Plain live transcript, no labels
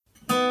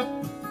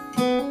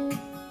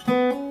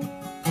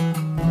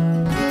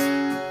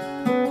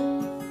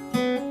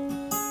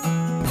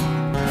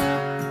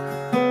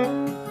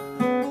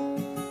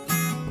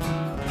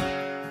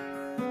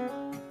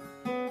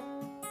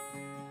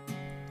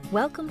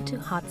Welcome to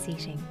Hot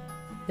Seating,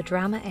 the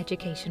drama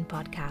education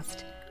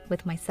podcast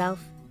with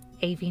myself,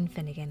 Aoibhinn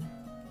Finnegan.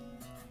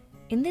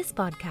 In this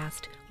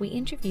podcast, we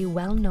interview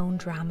well-known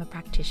drama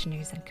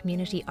practitioners and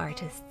community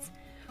artists.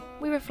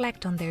 We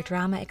reflect on their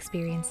drama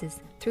experiences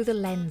through the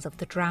lens of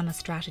the drama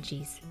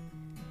strategies.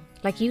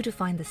 Like you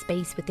define the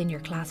space within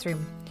your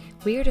classroom,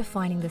 we're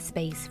defining the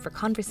space for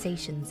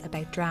conversations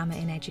about drama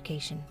in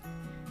education,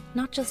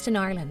 not just in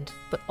Ireland,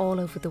 but all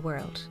over the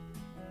world.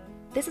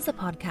 This is a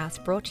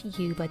podcast brought to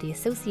you by the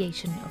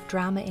Association of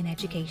Drama in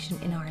Education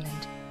in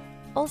Ireland,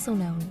 also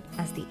known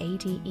as the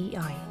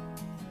ADEI.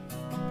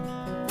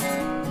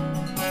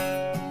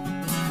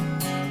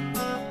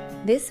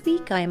 This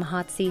week I am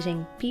hot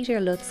seating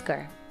Peter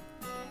Lutzker.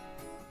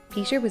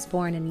 Peter was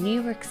born in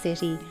New York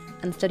City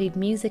and studied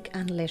music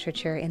and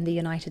literature in the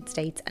United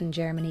States and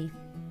Germany.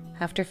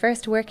 After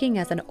first working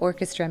as an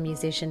orchestra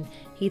musician,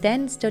 he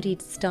then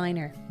studied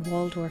Steiner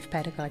Waldorf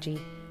pedagogy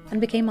and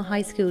became a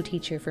high school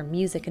teacher for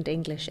music and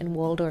English in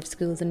Waldorf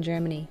schools in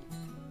Germany.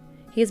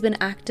 He has been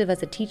active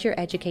as a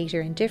teacher-educator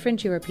in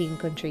different European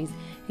countries,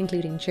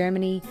 including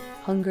Germany,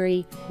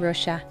 Hungary,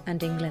 Russia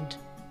and England.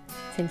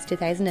 Since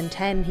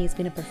 2010, he's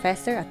been a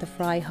professor at the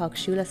Freie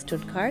Hochschule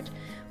Stuttgart,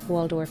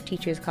 Waldorf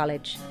Teachers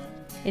College.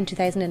 In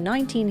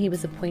 2019, he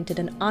was appointed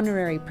an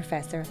honorary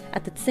professor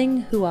at the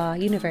Tsinghua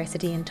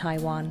University in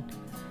Taiwan.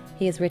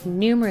 He has written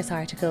numerous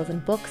articles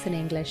and books in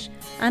English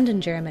and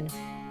in German.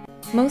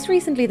 Most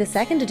recently, the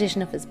second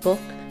edition of his book,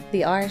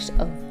 The Art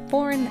of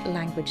Foreign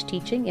Language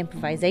Teaching,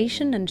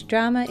 Improvisation and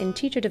Drama in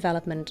Teacher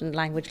Development and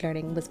Language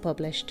Learning, was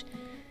published.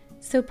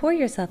 So pour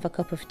yourself a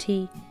cup of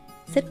tea,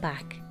 sit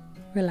back,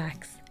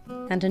 relax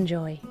and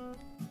enjoy.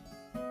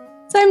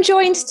 So I'm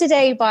joined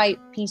today by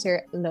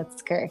Peter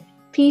Lutzker.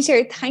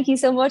 Peter, thank you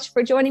so much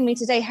for joining me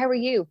today. How are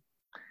you?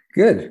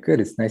 Good.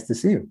 It's nice to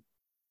see you.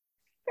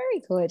 Very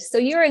good. So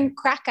you're in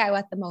Krakow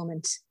at the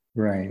moment.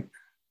 Right.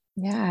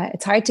 Yeah,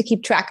 it's hard to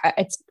keep track.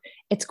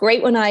 It's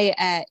great when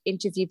I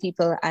interview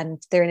people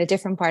and they're in a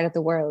different part of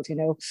the world, you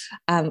know.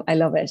 I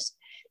love it.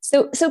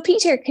 So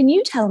Peter, can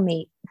you tell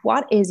me,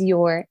 what is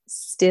your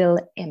still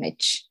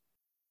image?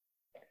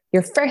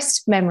 Your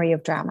first memory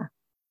of drama?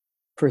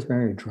 First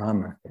memory of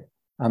drama.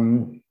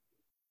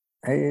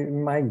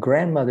 My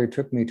grandmother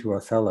took me to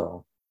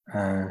Othello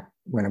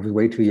when I was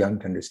way too young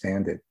to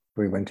understand it.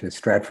 We went to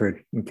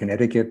Stratford in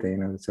Connecticut,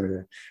 sort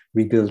of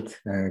rebuilt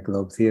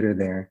Globe Theatre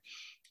there.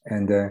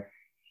 And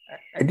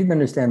I didn't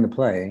understand the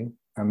play,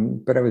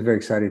 but I was very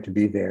excited to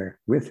be there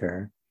with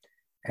her.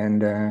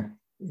 And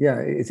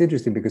it's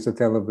interesting because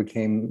Othello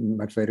became,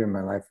 much later in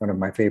my life, one of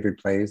my favorite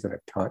plays that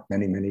I've taught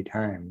many, many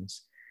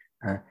times.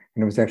 And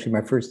it was actually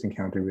my first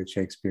encounter with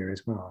Shakespeare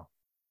as well.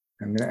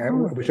 I mean, I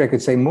wish I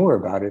could say more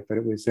about it, but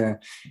it was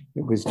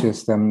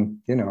just,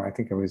 I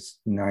think I was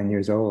 9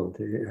 years old.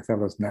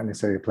 Othello's not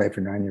necessarily a play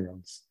for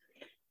 9-year-olds.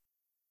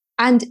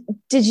 And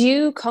did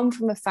you come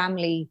from a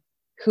family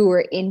who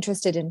were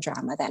interested in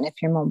drama then, if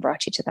your mum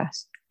brought you to that?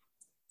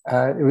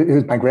 It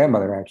was my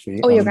grandmother, actually.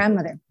 Oh, your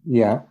grandmother.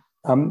 Yeah.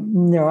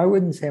 No, I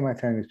wouldn't say my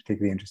family was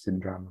particularly interested in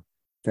drama.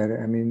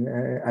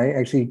 I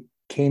actually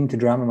came to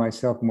drama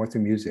myself more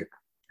through music.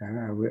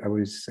 I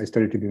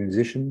started to be a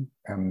musician.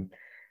 In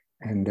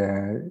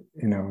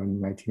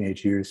my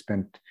teenage years,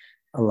 spent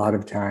a lot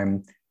of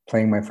time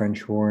playing my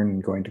French horn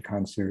and going to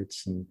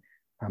concerts. And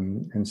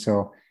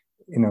so,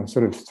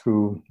 sort of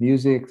through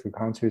music, through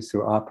concerts,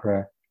 through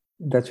opera,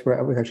 that's where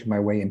I was actually my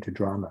way into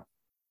drama.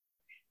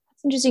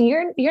 That's interesting.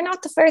 You're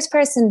not the first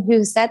person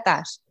who said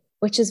that,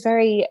 which is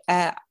very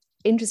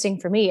interesting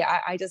for me.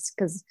 I just,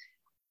 because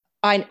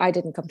I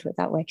didn't come to it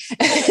that way.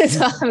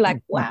 So I'm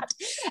like, what?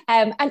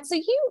 And so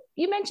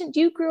you mentioned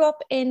you grew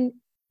up in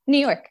New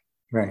York.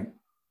 Right.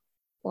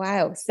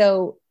 Wow.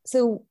 So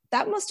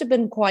that must have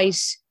been quite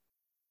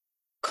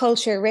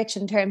culture rich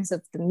in terms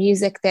of the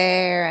music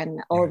there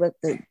and all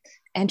the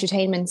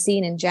entertainment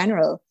scene in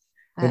general.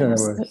 It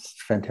was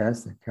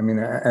fantastic. I mean,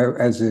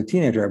 as a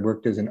teenager, I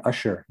worked as an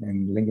usher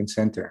in Lincoln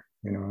Center,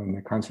 in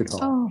the concert hall.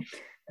 Oh,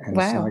 and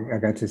wow. So I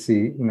got to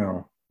see,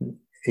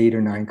 8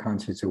 or 9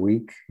 concerts a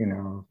week,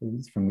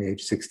 from the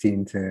age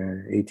 16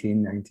 to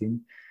 18,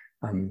 19.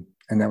 And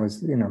that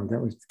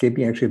gave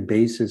me actually a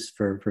basis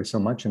for so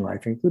much in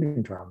life,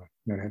 including drama.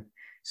 I've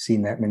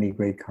seen that many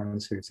great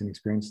concerts and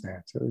experienced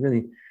that. So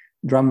really,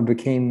 drama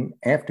became,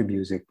 after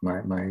music,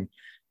 my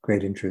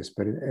great interest,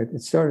 but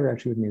it started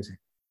actually with music.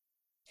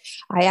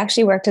 I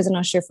actually worked as an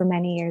usher for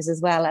many years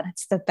as well, and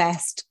it's the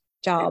best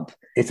job.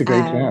 It's a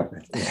great job.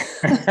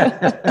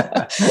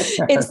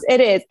 It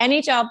is.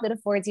 Any job that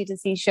affords you to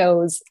see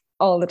shows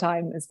all the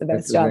time is the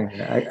best job.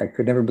 I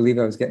could never believe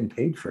I was getting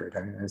paid for it.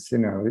 I mean,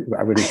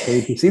 I would have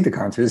paid to see the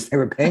concerts. They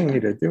were paying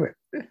me to do it.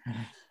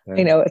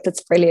 I know,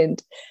 that's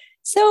brilliant.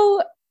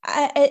 So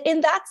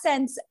in that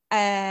sense,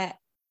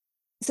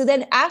 so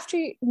then after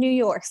New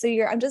York,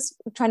 I'm just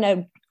trying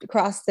to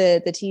cross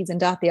the T's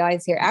and dot the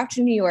I's here.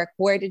 After New York,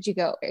 where did you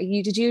go?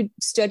 Did you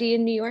study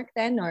in New York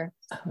then, or?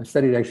 I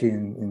studied actually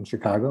in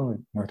Chicago at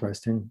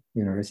Northwestern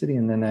University,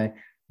 and then I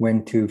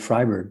went to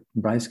Freiburg,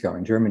 Breisgau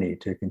in Germany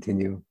to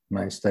continue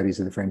my studies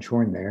of the French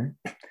horn there.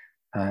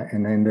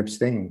 and I ended up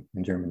staying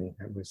in Germany.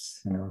 That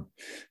was,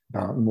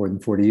 about more than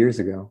 40 years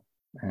ago.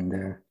 And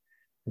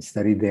I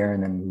studied there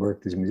and then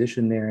worked as a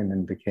musician there and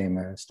then became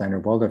a Steiner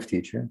Waldorf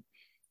teacher.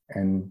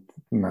 And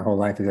my whole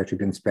life has actually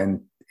been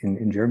spent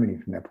in Germany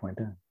from that point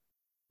on.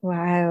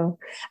 Wow.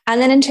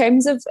 And then in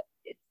terms of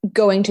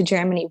going to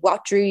Germany,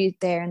 what drew you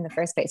there in the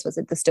first place? Was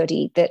it the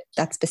study,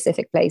 that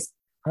specific place?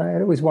 I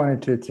always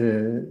wanted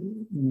to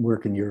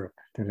work in Europe.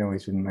 That had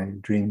always been my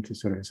dream to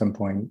sort of at some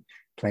point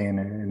play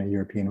in a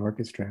European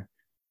orchestra.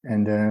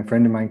 And a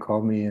friend of mine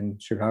called me in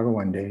Chicago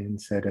one day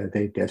and said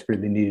they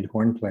desperately needed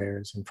horn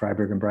players in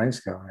Freiburg and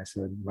Breisgau. I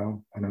said,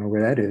 well, I don't know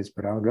where that is,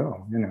 but I'll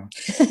go,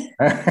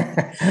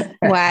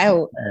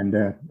 Wow. And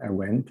I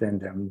went,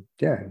 and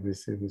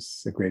it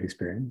was a great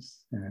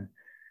experience.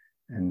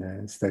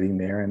 And studying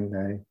there, and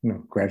I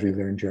gradually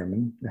learned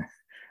German.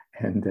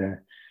 And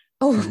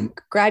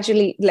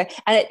gradually.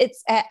 And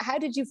it's how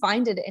did you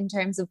find it in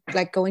terms of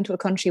like going to a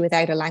country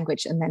without a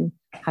language and then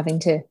having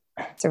to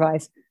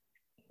survive?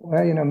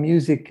 Well,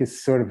 music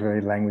is sort of a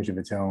language of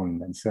its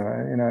own, and so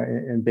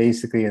and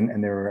basically,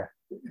 and there were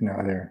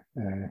other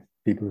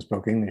people who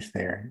spoke English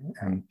there,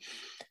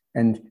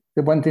 and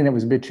the one thing that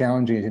was a bit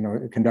challenging is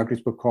a conductor's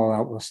book call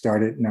out will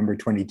start at number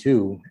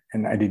 22,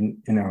 and I didn't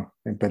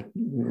but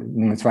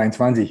Nummer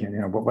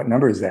 22, but what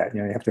number is that?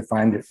 You have to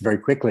find it very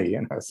quickly,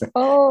 So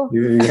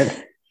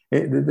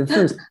the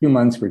first few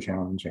months were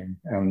challenging.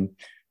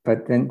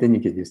 But then you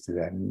get used to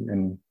that,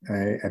 and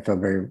I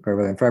felt very, very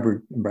well. And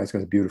Freiburg and Breisgau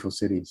is a beautiful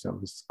city, so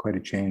it was quite a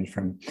change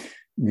from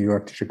New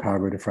York to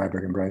Chicago to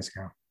Freiburg and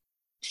Breisgau.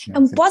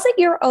 And was it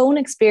your own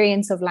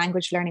experience of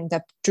language learning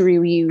that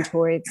drew you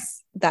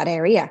towards that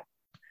area?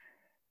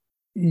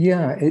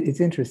 Yeah,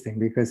 it's interesting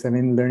because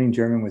learning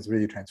German was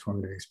really a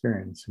transformative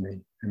experience for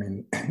me.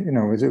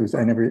 It was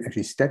I never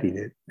actually studied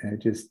it. I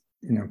just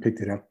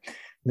picked it up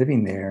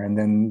living there, and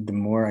then the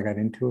more I got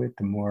into it,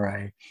 the more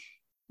I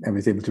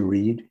was able to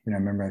read. I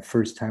remember the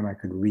first time I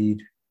could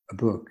read a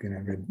book, I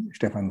read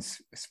Stefan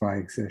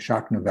Zweig's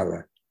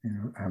Schocknovelle,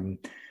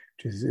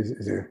 which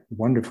is a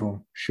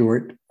wonderful,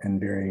 short, and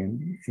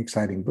very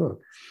exciting book.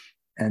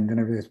 And then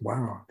I realized,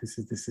 wow, this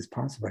is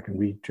possible. I can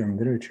read German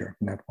literature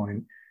from that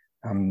point.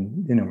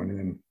 One of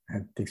them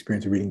had the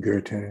experience of reading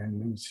Goethe,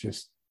 and it was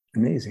just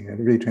amazing. It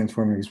really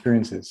transformative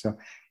experiences. So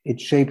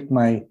it shaped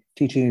my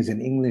teaching as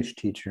an English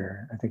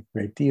teacher, I think, a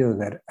great deal,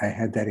 that I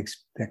had that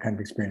kind of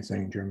experience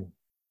learning German.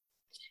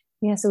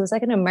 Yeah, so it was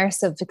like an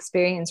immersive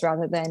experience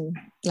rather than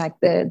like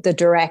the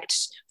direct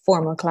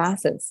formal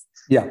classes.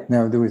 Yeah,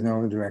 no, there was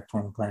no direct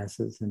formal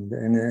classes, and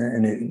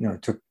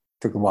it took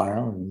a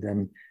while,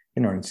 and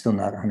it's still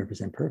not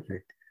 100%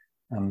 perfect,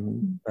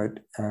 but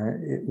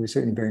it was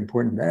certainly very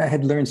important. I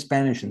had learned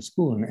Spanish in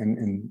school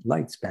and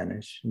liked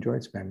Spanish,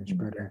 enjoyed Spanish,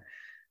 but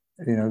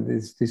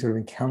these sort of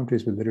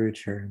encounters with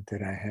literature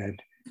that I had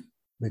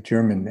with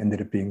German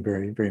ended up being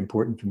very, very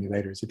important for me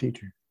later as a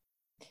teacher.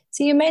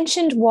 So you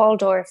mentioned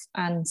Waldorf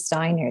and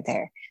Steiner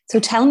there. So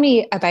tell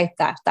me about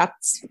that.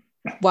 That's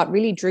what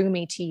really drew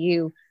me to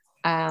you.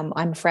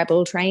 I'm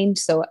Frebel trained,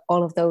 so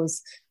all of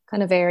those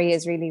kind of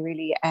areas really,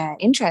 really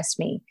interest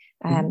me.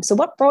 So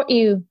what brought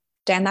you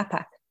down that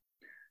path?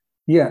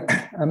 Yeah,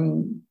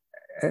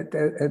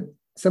 at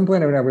some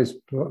point when I was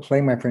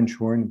playing my French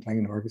horn and playing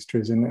in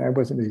orchestras, and I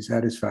wasn't really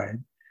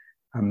satisfied.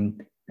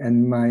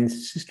 And my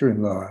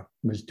sister-in-law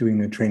was doing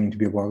the training to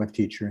be a Waldorf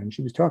teacher, and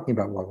she was talking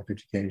about Waldorf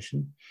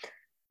education.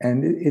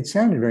 And it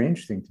sounded very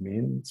interesting to me.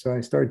 And so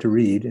I started to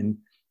read, and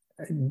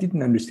I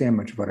didn't understand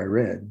much of what I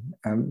read,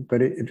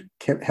 but it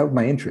held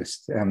my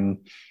interest.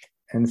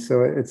 And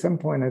so at some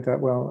point I thought,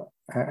 well,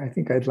 I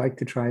think I'd like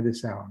to try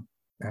this out.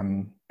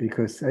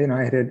 Because,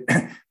 I had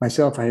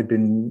myself, I had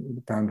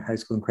found high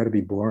school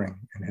incredibly boring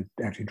and had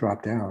actually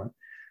dropped out.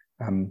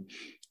 And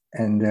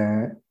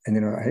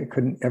I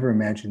couldn't ever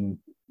imagine,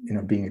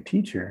 being a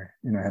teacher,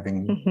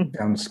 having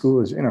found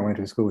schools, I went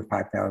to a school with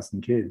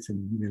 5,000 kids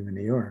in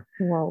New York.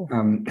 Wow.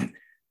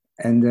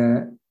 And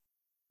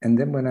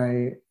then when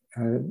I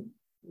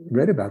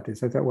read about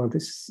this, I thought, well,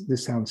 this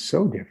sounds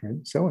so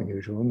different, so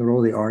unusual. And the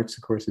role of the arts,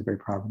 of course, is very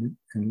prominent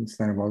in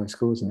Steiner Waldorf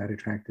schools, and that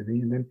attracted me.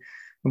 And then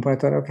one point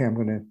I thought, okay, I'm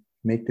going to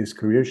make this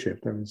career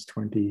shift. I was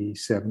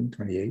 27,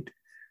 28.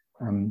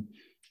 And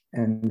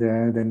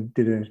then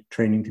did a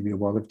training to be a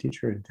Waldorf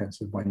teacher,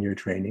 intensive 1-year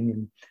training.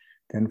 And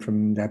then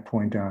from that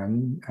point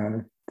on,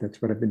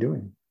 that's what I've been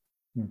doing.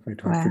 I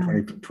taught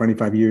for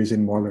 25 years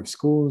in Waldorf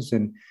schools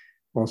and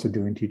also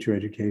doing teacher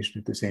education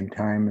at the same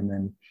time. And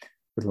then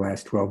for the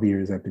last 12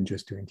 years, I've been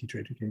just doing teacher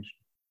education.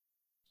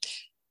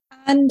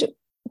 And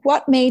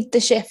what made the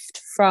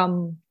shift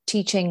from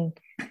teaching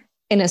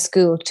in a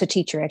school to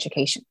teacher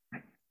education?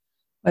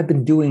 I've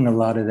been doing a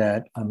lot of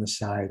that on the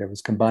side. I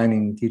was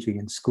combining teaching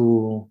in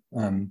school,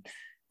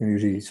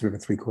 usually sort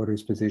of a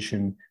 3/4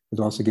 position, was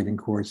also giving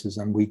courses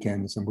on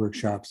weekends and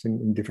workshops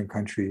in different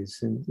countries,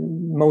 and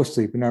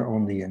mostly, but not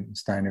only in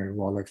Steiner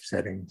Waldorf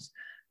settings.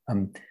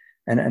 And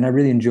I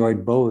really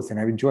enjoyed both, and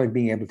I enjoyed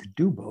being able to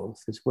do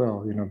both as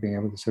well. Being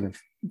able to sort of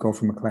go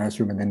from a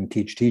classroom and then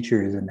teach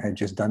teachers, and had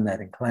just done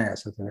that in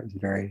class. I thought it was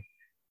very,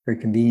 very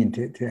convenient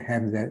to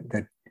have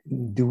that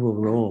dual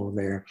role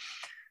there.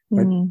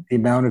 But the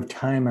amount of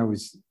time I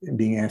was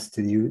being asked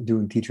to do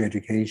in teacher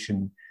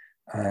education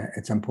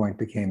at some point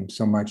became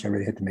so much, I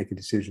really had to make a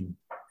decision.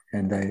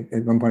 And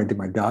at one point I did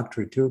my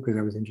doctorate too, because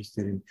I was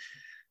interested in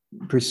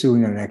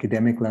pursuing on an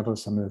academic level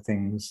some of the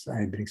things I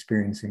had been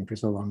experiencing for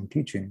so long in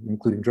teaching,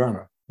 including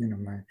drama.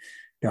 My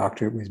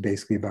doctorate was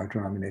basically about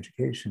drama in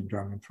education,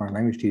 drama and foreign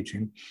language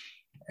teaching.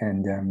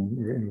 And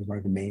it was one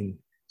of the main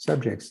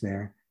subjects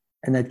there.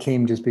 And that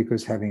came just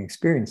because, having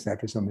experienced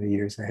that for so many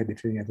years, I had the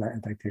feeling I'd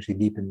like to actually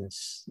deepen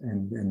this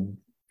and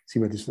see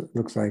what this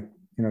looks like,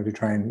 to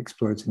try and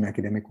explore it in an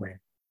academic way.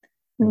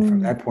 And from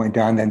that point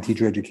on, then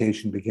teacher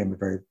education became a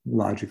very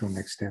logical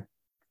next step.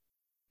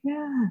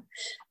 Yeah.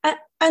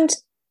 And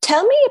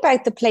tell me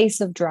about the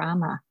place of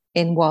drama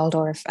in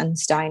Waldorf and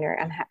Steiner,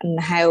 and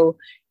how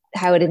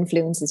it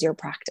influences your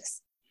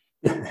practice.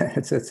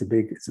 It's a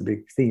big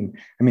theme.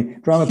 I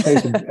mean, drama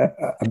plays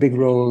a big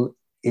role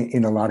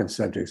in a lot of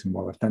subjects in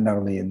Waldorf, not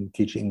only in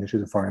teaching English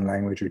as a foreign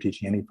language or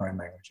teaching any foreign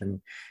language.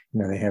 And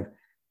they have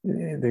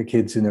their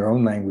kids in their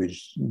own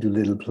language do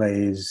little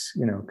plays,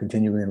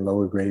 continually in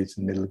lower grades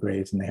and middle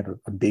grades, and they have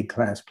a big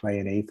class play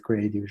in 8th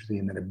grade usually,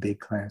 and then a big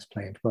class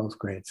play in 12th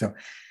grade. So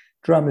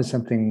drama is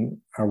something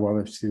our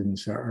Waldorf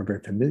students are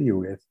very familiar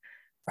with.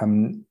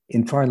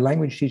 In foreign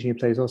language teaching, it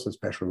plays also a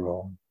special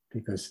role,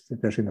 because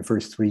especially in the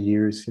first 3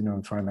 years,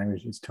 in foreign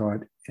language, it's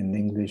taught in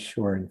English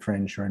or in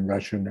French or in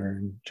Russian or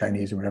in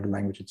Chinese or whatever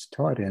language it's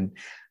taught in.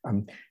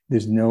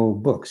 There's no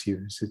books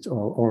used, it's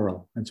all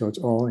oral. And so it's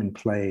all in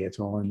play, it's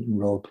all in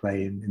role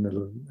play, in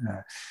little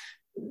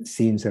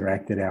scenes that are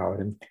acted out.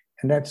 And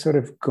that sort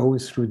of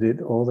goes through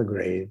all the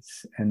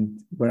grades.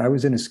 And when I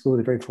was in a school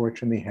that very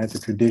fortunately had the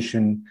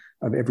tradition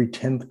of every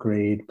 10th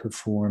grade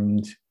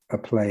performed a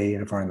play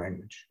in a foreign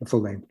language, a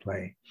full-length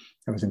play.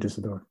 I was in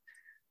Düsseldorf.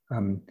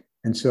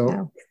 And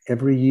so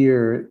every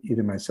year,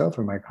 either myself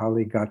or my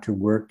colleague got to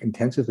work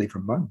intensively for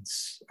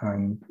months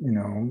on,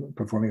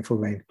 performing a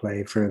full-length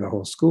play for the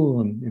whole school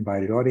and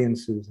invited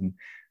audiences.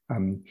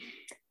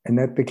 And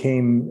that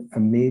became a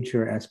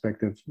major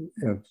aspect of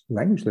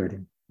language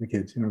learning for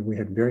kids. We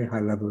had a very high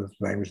level of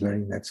language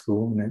learning in that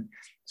school. And it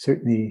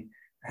certainly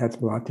had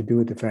a lot to do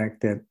with the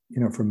fact that,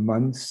 for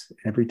months,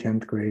 every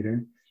 10th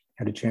grader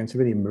had a chance to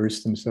really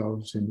immerse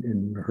themselves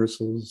in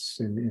rehearsals,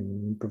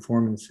 in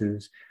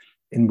performances,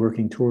 in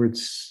working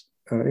towards,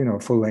 a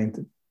full-length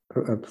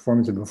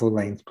performance of a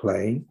full-length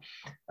play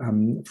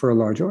for a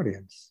large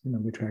audience.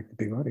 We attracted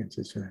big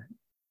audiences for that.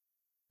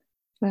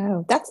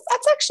 Wow, that's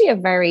actually a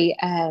very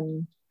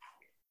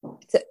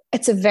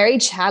it's a very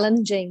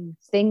challenging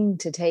thing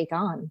to take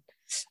on,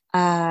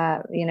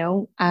 and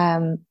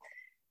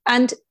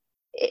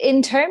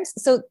in terms,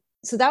 so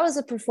that was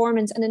a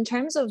performance, and in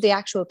terms of the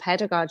actual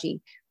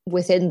pedagogy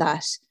within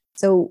that,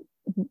 so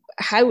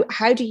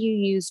how do you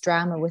use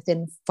drama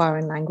within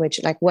foreign language?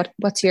 Like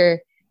what's your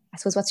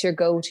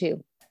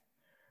go-to?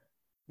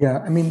 Yeah,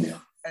 I mean,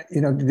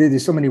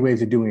 there's so many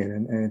ways of doing it,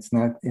 and it's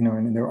not,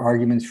 and there are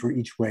arguments for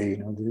each way.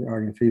 The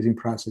arguments for using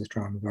process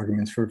drama,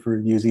 arguments for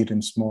using it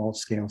in small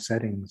scale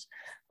settings.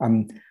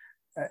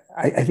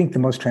 I think the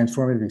most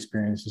transformative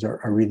experiences are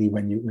really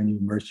when you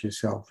immerse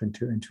yourself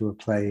into a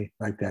play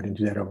like that, and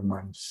do that over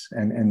months.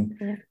 And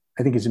yeah.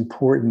 I think it's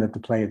important that the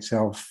play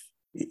itself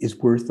is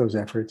worth those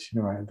efforts.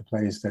 The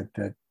plays that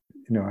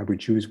I would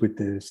choose with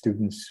the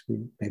students, we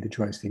made the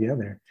choice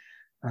together.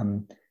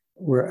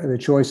 Where the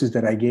choices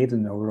that I gave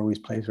them, though, were always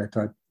plays where I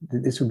thought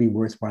this would be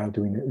worthwhile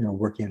doing,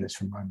 working on this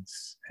for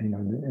months.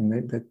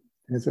 And that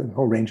there's a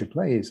whole range of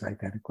plays like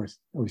that. Of course,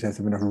 always has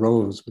to have enough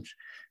roles, which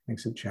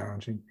makes it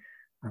challenging.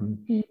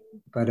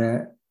 But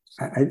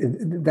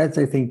that's,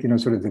 I think,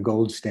 sort of the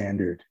gold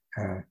standard.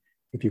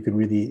 If you can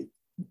really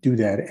do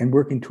that and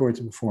working towards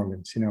a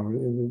performance,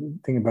 the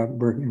thing about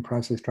working in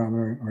process drama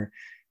or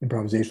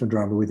improvisational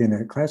drama within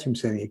a classroom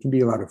setting, it can be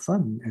a lot of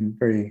fun and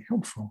very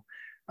helpful.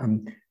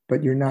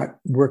 But you're not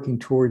working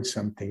towards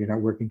something. You're not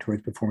working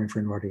towards performing for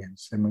an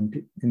audience. And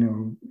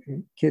when,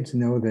 kids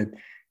know that,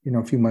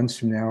 a few months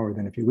from now, or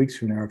then a few weeks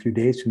from now, or a few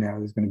days from now,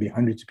 there's going to be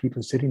hundreds of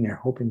people sitting there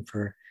hoping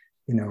for,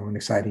 an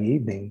exciting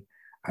evening.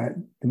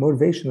 The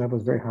motivation level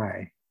is very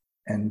high,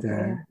 and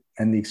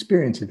the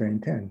experience is very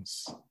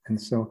intense. And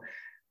so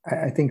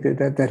I think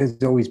that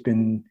has always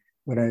been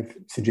what I've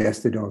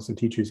suggested also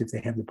teachers, if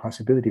they have the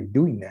possibility of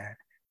doing that,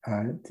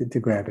 to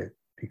grab it,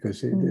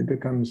 because it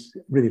becomes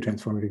really a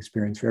transformative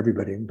experience for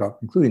everybody involved,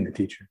 including the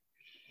teacher.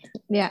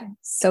 Yeah,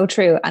 so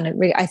true. And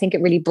I think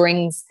it really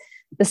brings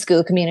the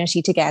school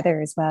community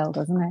together as well,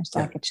 doesn't it?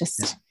 Like it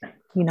just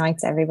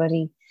unites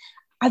everybody.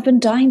 I've been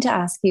dying to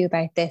ask you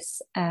about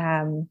this.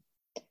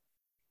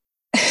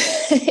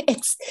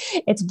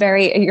 It's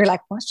very, you're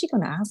like, what's she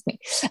going to ask me?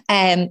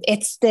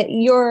 It's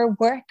your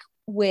work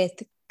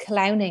with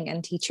clowning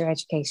and teacher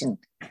education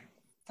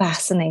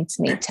fascinates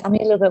me. Tell me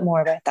a little bit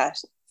more about that.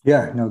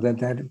 Yeah, no,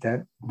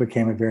 that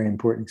became a very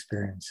important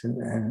experience,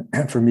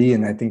 and for me,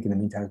 and I think in the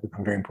meantime, it's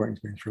become a very important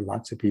experience for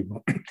lots of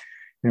people.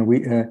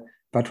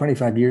 about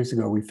 25 years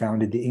ago, we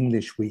founded the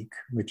English Week,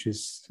 which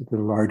is the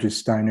largest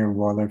Steiner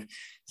Waldorf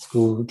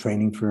school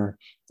training for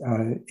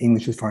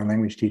English as foreign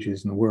language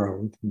teachers in the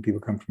world. And people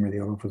come from really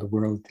all over the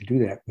world to do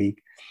that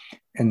week.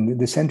 And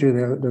the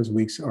center of those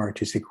weeks are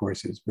artistic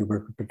courses. We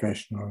work with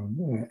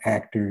professional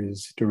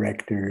actors,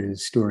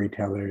 directors,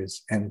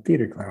 storytellers, and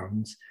theater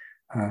clowns.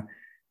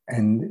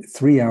 And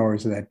 3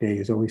 hours of that day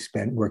is always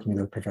spent working with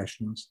those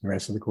professionals. The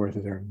rest of the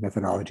courses are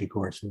methodology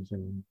courses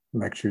and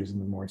lectures and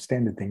the more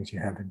standard things you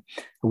have in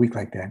a week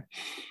like that.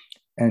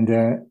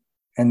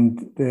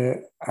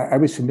 I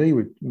was familiar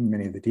with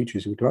many of the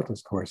teachers who taught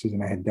those courses,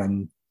 and I had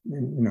done,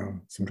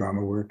 some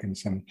drama work and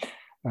some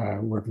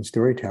work in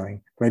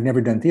storytelling, but I'd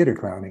never done theater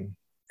clowning.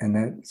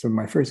 So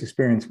my first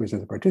experience was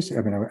as a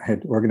participant. I mean, I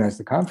had organized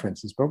the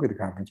conference and spoke at the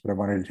conference, but I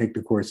wanted to take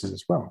the courses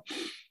as well.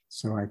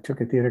 So I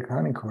took a theater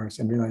clowning course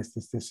and realized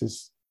this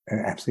is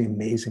an absolutely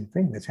amazing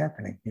thing that's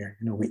happening here.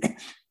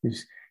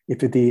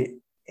 If at the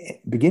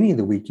beginning of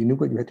the week you knew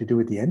what you had to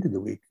do at the end of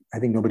the week, I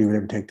think nobody would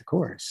ever take the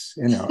course.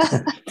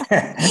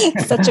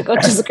 Such a good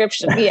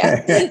description.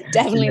 Yeah,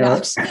 definitely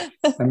not.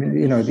 I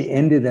mean, the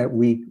end of that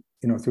week,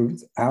 through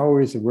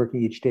hours of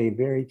working each day,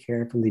 very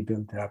carefully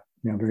built up.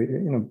 Very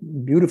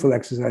beautiful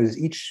exercises,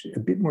 each a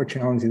bit more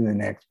challenging than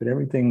the next, but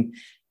everything,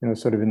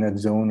 sort of in that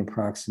zone of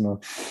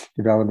proximal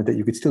development that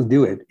you could still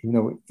do it, even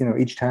though,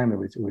 each time it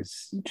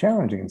was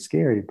challenging and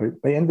scary.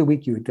 But by the end of the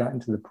week, you had gotten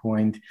to the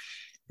point,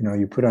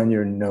 you put on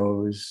your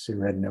nose, your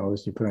red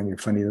nose, you put on your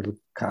funny little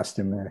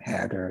costume, a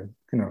hat, or,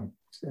 an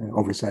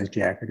oversized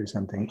jacket or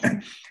something.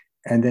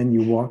 And then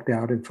you walked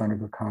out in front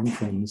of a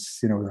conference,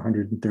 with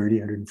 130,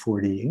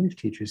 140 English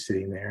teachers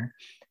sitting there.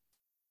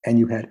 And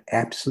you had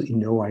absolutely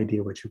no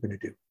idea what you're going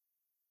to do.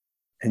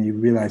 And you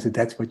realized that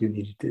that's what you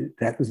needed to do.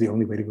 That was the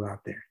only way to go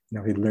out there.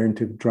 You'd learn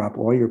to drop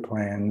all your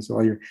plans,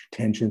 all your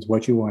tensions,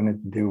 what you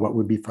wanted to do, what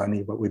would be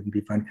funny, what wouldn't be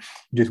funny.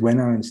 You just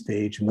went on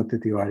stage and looked at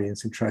the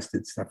audience and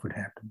trusted stuff would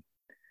happen.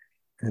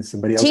 And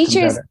somebody else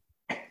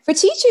For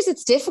teachers,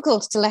 it's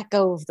difficult to let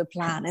go of the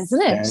plan,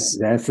 isn't it?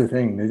 That's the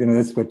thing.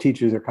 That's what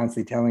teachers are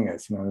constantly telling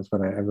us. That's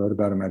what I wrote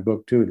about in my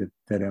book too,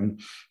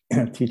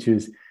 that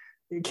teachers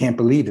can't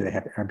believe that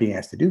they are being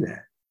asked to do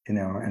that.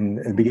 And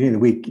at the beginning of the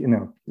week,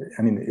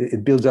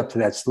 it builds up to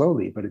that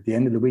slowly, but at the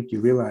end of the week, you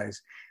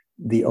realize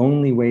the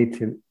only way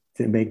to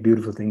make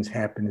beautiful things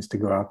happen is to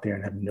go out there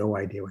and have no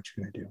idea what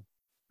you're going to do.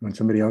 When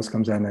somebody else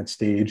comes on that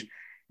stage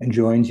and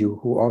joins you,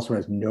 who also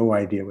has no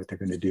idea what they're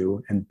going to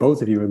do, and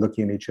both of you are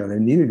looking at each other,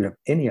 and neither of you have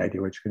any idea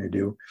what you're going to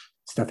do,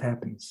 stuff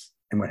happens.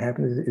 And what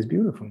happens is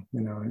beautiful,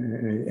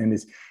 and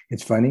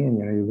it's funny, and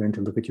you learn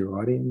to look at your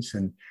audience,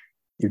 and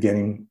you're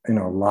getting, a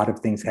lot of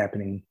things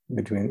happening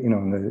between,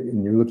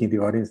 and you're looking at the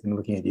audience and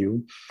looking at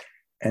you,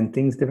 and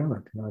things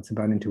develop. It's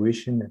about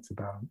intuition, it's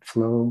about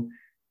flow,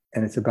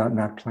 and it's about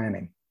not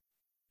planning.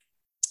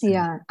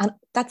 Yeah, and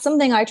that's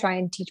something I try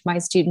and teach my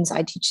students.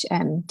 I teach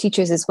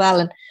teachers as well,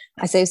 and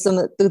I say some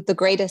of the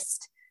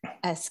greatest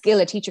skill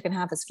a teacher can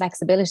have is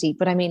flexibility.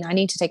 But I mean, I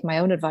need to take my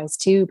own advice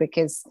too,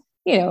 because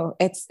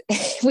it's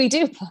we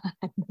do plan.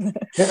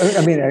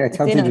 I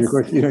tell teachers, of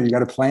course, you got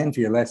to plan for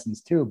your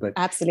lessons too. But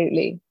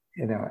absolutely.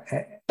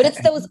 But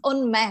it's those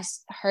unmet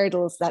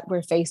hurdles that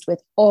we're faced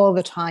with all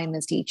the time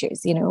as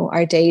teachers.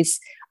 Our days,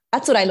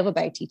 that's what I love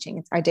about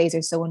teaching. Our days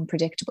are so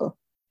unpredictable.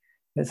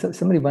 So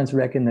somebody once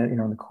reckoned that,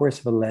 in the course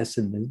of a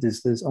lesson,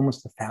 there's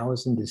almost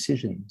 1,000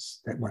 decisions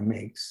that one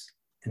makes,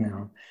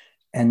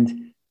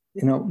 and,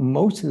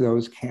 most of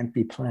those can't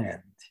be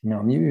planned.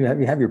 You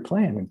have your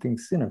plan and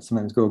things,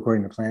 sometimes go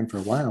according to plan for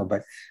a while,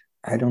 but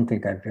I don't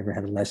think I've ever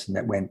had a lesson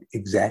that went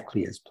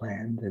exactly as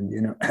planned. And,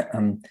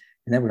 and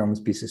that would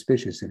almost be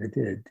suspicious if it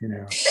did,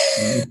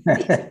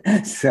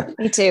 So.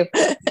 Me too.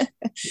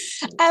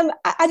 And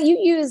you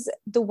use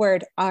the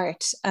word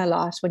art a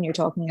lot when you're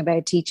talking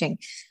about teaching.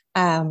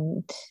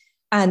 And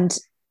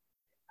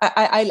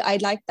I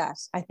like that.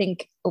 I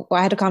think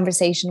I had a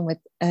conversation with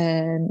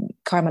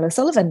Carmel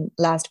O'Sullivan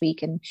last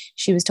week, and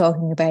she was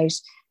talking about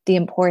the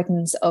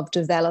importance of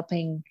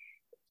developing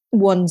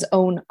one's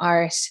own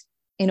art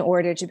in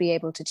order to be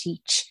able to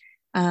teach.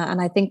 And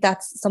I think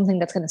that's something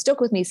that's kind of stuck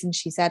with me since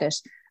she said it.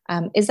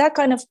 Is that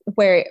kind of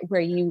where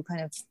you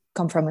kind of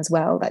come from as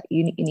well, that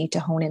you need to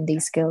hone in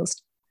these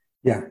skills?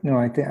 Yeah, no,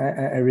 I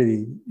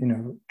really,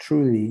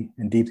 truly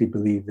and deeply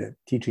believe that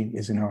teaching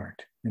is an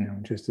art,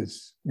 just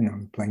as,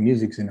 playing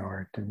music's an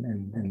art,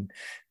 and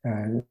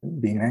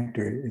being an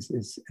actor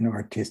is an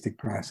artistic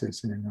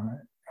process and an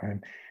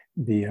art.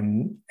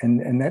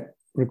 And that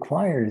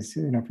requires,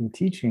 from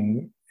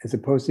teaching, as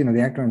opposed to,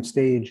 the actor on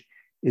stage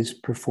is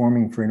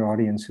performing for an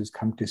audience who's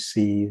come to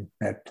see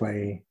that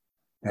play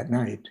that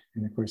night.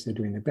 And of course, they're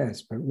doing their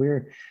best, but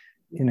we're,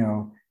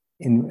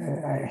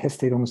 I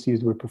hesitate almost to use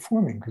the word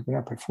performing, because we're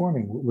not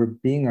performing. We're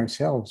being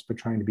ourselves, but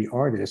trying to be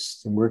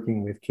artists and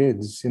working with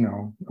kids,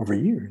 over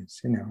years,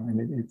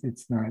 and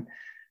it's not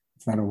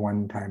a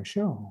one-time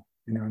show,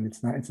 and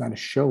it's not a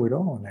show at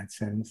all in that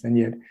sense. And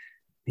yet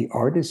the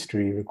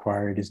artistry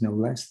required is no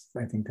less,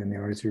 I think, than the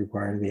artistry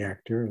required of the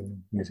actor or the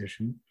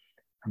musician.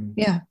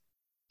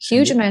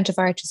 Huge amount of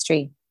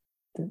artistry.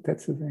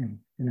 that's the thing,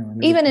 you know.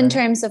 Even in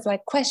terms of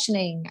like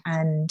questioning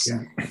and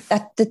yeah.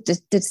 that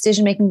the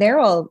decision making, they're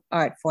all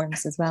art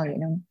forms as well, you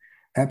know.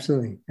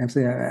 Absolutely.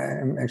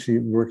 I'm actually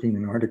working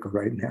an article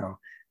right now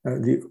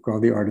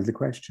called "The Art of the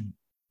Question."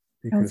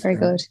 Because, very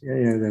good.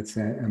 Yeah, that's.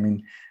 I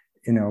mean,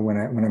 you know, when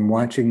I'm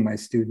watching my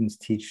students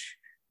teach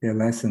their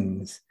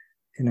lessons,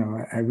 you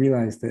know, I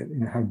realize that, you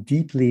know, how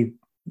deeply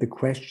the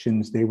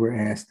questions they were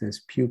asked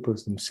as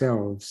pupils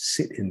themselves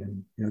sit in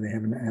them. You know, they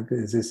have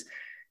this,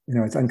 you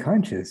know, it's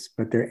unconscious,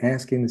 but they're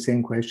asking the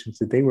same questions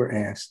that they were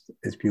asked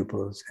as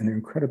pupils, and they're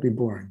incredibly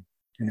boring.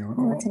 You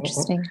know, that's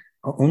interesting.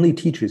 Only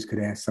teachers could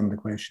ask some of the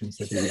questions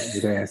that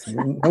they're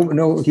asking.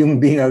 No human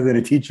being other than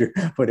a teacher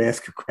would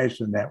ask a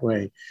question that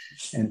way.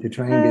 And to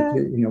try and get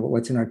to, you know,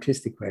 what's an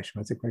artistic question?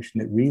 What's a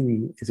question that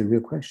really is a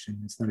real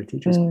question? It's not a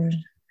teacher's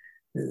question.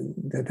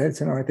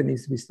 That's an art that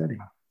needs to be studied.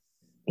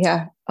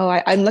 Yeah. Oh,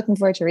 I'm looking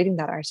forward to reading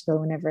that article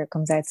whenever it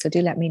comes out. So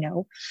do let me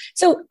know.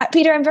 So,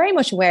 Peter, I'm very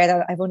much aware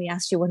that I've only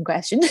asked you one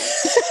question.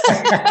 This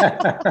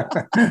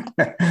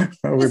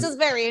is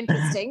very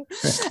interesting.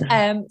 So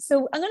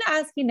I'm going to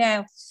ask you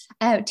now,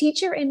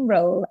 teacher in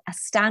role, a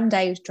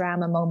standout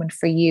drama moment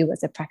for you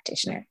as a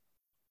practitioner.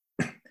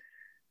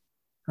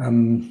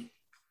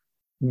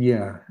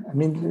 Yeah, I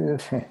mean,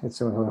 it's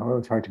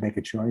so hard to make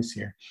a choice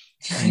here.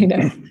 I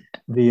know.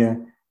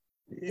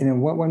 You know,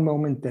 one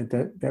moment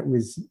that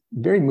was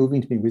very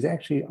moving to me was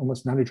actually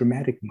almost not a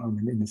dramatic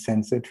moment in the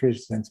sense, a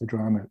traditional sense of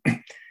drama. You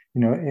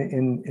know,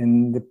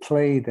 in the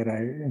play that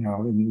I, you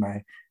know, in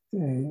my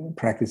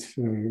practice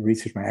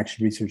research, my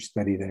action research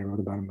study that I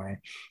wrote about in my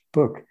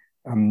book,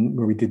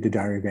 where we did the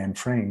Diary of Anne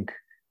Frank,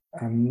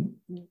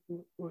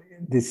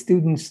 the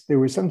students, there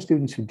were some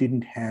students who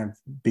didn't have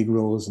big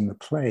roles in the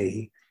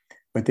play,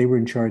 but they were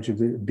in charge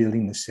of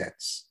building the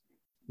sets.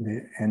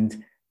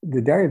 And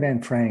the Diary of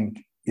Anne Frank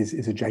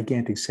is a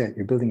gigantic set.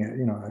 You're building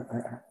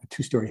a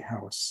two-story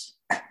house.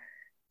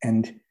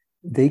 And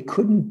they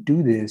couldn't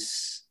do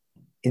this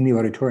in the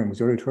auditorium, because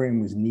the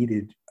auditorium was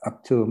needed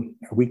up till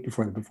a week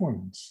before the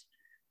performance.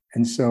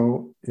 And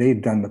so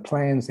they'd done the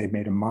plans, they'd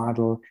made a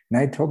model. And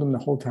I told them the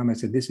whole time, I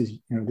said, this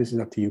is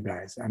up to you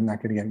guys. I'm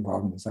not going to get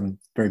involved in this. I'm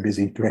very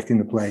busy directing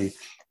the play.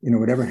 You know,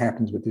 whatever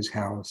happens with this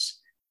house,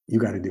 you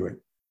got to do it.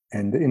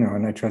 And, you know,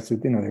 and I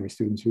trusted, you know, there were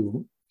students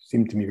who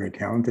seemed to me very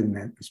talented in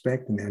that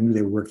respect. And I knew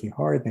they were working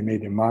hard. They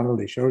made their model.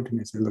 They showed it to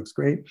me. I said, it looks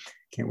great.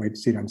 Can't wait to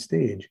see it on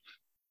stage.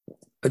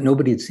 But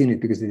nobody had seen it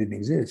because it didn't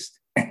exist.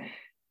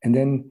 And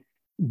then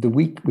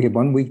we had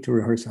 1 week to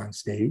rehearse on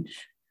stage.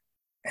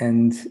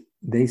 And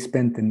they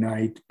spent the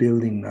night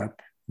building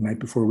up, the night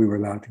before we were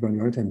allowed to go in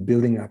the auditorium,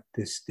 building up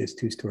this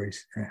two-story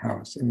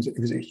house. It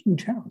was a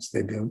huge house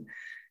they built.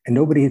 And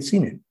nobody had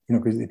seen it, you know,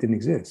 because it didn't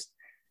exist.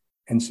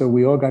 And so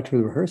we all got to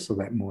the rehearsal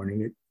that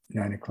morning at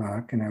 9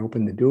 o'clock, and I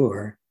opened the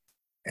door.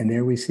 And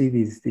there we see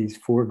these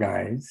four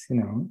guys, you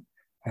know,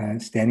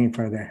 standing in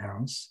front of their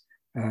house.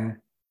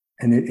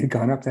 And it had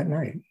gone up that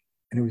night.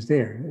 And it was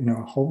there, you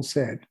know, a whole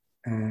set.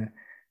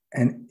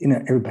 And, you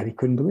know, everybody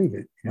couldn't believe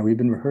it. You know, we've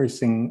been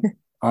rehearsing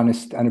on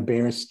a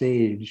bare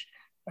stage,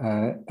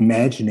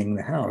 imagining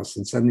the house.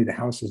 And suddenly the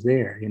house is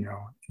there, you know,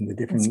 in the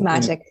different... It's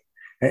magic.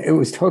 You know, it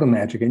was total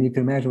magic. And you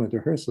can imagine with the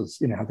rehearsals,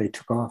 you know, how they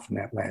took off in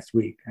that last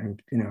week.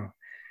 And, you know,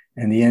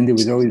 in the end, it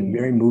was always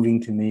very moving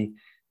to me.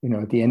 You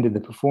know, at the end of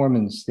the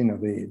performance, you know,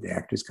 the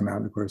actors come out,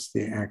 and of course,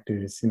 the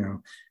actors, you know,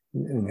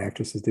 and the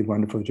actresses did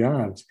wonderful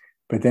jobs.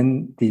 But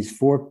then these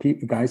four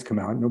guys come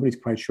out. Nobody's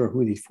quite sure who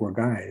are these four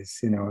guys,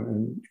 you know,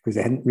 because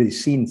they hadn't really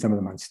seen some of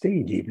them on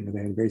stage, even though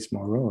they had very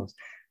small roles.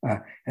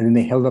 And then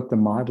they held up the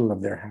model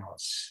of their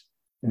house.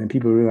 And then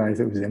people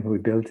realized it was them who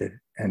had built it.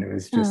 And it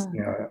was just,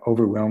 you know,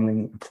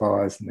 overwhelming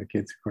applause. And the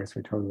kids, of course,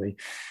 were totally,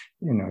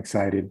 you know,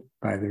 excited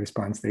by the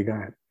response they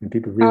got. And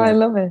people realized. Oh, I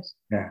love it.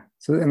 Yeah.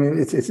 So, I mean,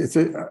 it's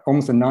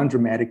almost a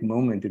non-dramatic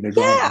moment in a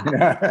drama.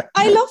 Yeah.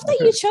 I love that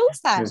you chose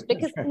that,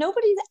 because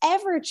nobody's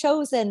ever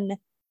chosen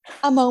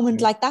a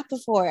moment like that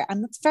before.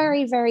 And that's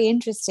very, very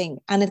interesting.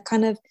 And it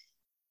kind of,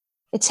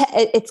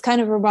 it's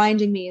kind of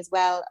reminding me as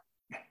well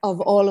of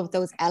all of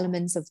those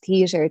elements of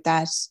theatre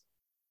that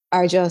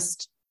are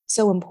just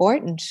so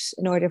important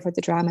in order for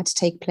the drama to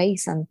take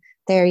place. And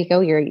there you go,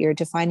 you're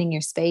defining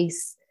your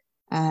space.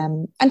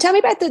 And tell me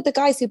about the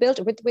guys who built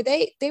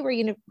it.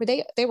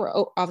 They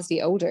were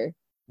obviously older.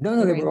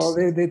 No, they were all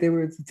they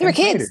were kids.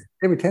 Graders.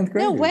 They were 10th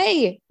graders. No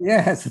way.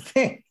 Yeah, that's the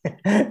thing.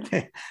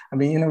 I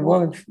mean, you know,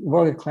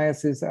 Waldorf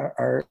classes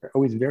are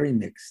always very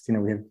mixed. You know,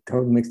 we have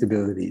total mixed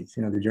abilities.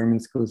 You know, the German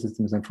school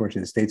system is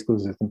unfortunate. The state school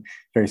system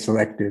very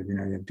selective. You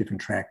know, you have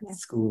different track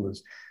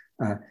schools.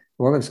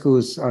 Waldorf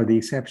schools are the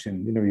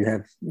exception. You know, you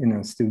have, you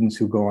know, students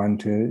who go on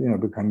to, you know,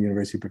 become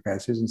university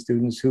professors, and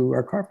students who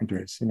are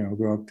carpenters, you know,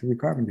 grow up to be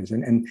carpenters.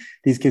 And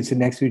these kids sit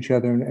next to each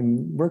other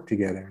and work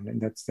together. And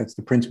that's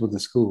the principle of the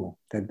school,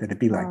 that it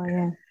be like that.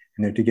 Yeah. And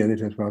they're together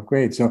to 12th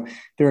grade. So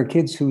there are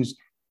kids whose,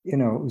 you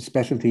know,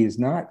 specialty is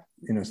not,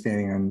 you know,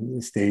 standing on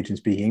the stage and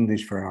speaking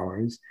English for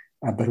hours,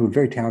 but who are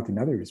very talented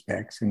in other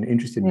respects and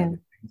interested in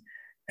other things.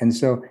 And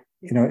so,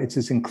 you know, it's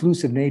this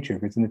inclusive nature.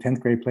 If it's in the 10th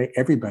grade play,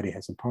 everybody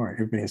has a part,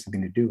 everybody has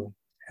something to do.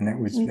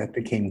 and that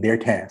became their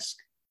task.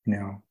 You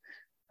know,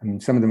 I mean,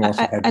 some of them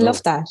also had. I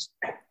love that.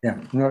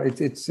 Yeah, no,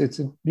 it's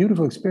a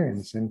beautiful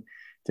experience, and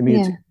to me,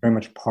 it's very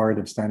much part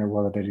of standard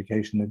Waldorf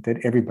education that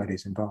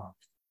everybody's involved.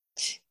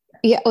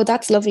 Yeah, oh,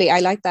 that's lovely. I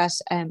like that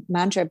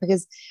mantra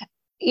because,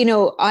 you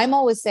know, I'm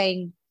always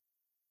saying,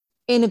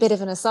 in a bit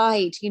of an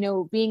aside, you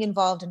know, being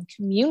involved in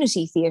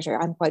community theatre,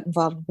 I'm quite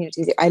involved in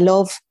community theatre. I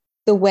love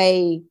the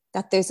way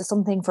that there's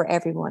something for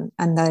everyone,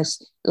 and that,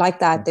 like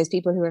that, there's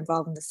people who are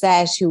involved in the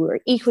set who are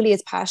equally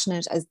as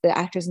passionate as the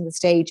actors on the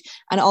stage,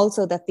 and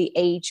also that the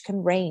age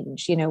can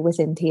range, you know,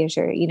 within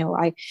theatre. You know,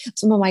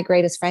 some of my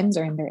greatest friends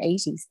are in their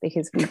 80s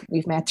because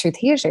we've met through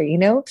theatre, you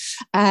know,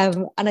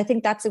 and I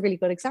think that's a really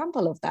good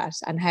example of that,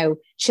 and how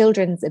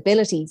children's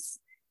abilities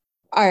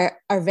are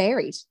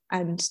varied,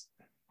 and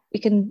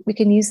we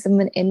can use them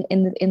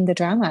in the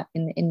drama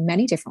in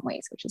many different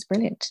ways, which is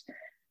brilliant.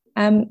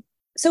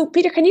 So,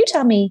 Peter, can you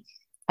tell me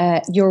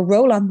your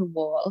role on the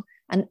wall,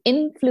 an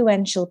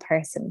influential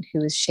person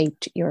who has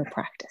shaped your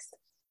practice?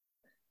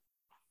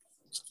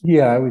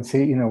 Yeah, I would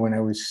say, you know, when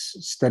I was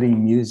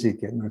studying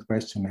music at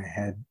Northwestern,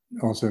 I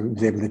was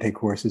able to take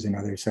courses in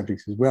other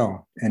subjects as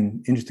well.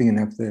 And interesting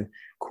enough, the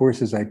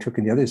courses I took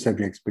in the other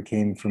subjects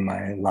became, for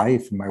my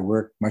life and my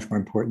work, much more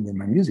important than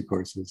my music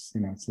courses,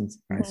 you know, since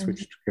I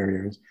switched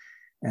careers.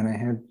 And I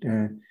had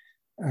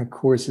a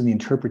course in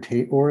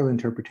the oral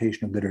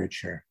interpretation of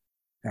literature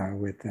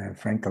with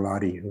Frank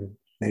Galati, who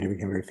later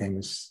became very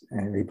famous.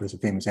 And he was a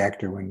famous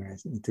actor when I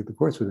took the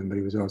course with him, but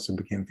he also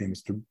became a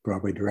famous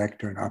Broadway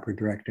director and opera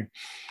director.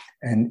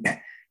 And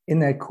in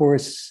that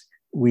course,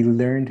 we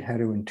learned how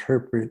to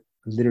interpret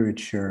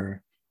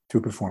literature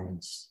through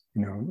performance,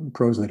 you know,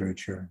 prose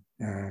literature,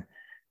 or,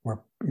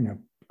 you know,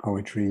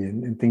 poetry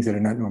and things that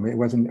are not normal. It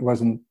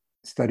wasn't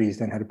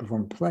studies on how to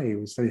perform a play, it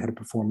was studies how to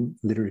perform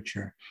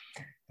literature.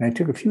 And I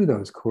took a few of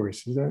those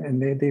courses,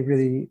 and they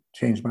really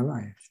changed my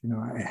life. You know,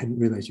 I hadn't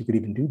realized you could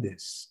even do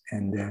this.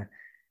 And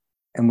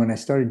when I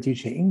started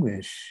teaching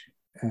English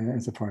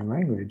as a foreign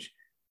language,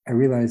 I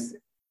realized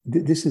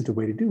this is the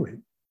way to do it.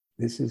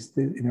 This is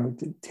you know,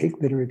 to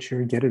take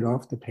literature, get it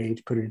off the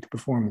page, put it into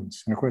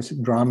performance. And of course,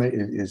 drama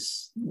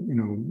is you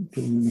know,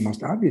 the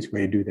most obvious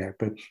way to do that.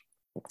 But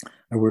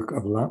I work a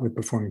lot with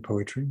performing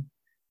poetry,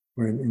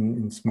 where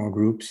in small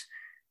groups,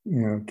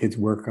 you know, kids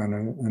work on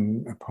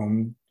a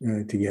poem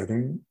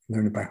together,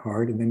 learn it by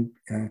heart, and then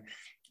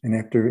and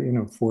after, you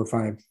know, 4 or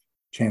 5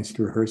 chances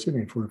to rehearse it,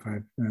 and 4 or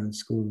 5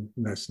 school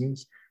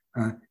lessons,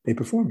 they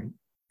perform it.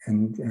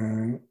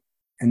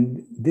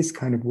 And this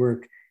kind of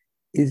work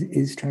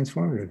is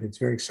transformative. It's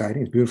very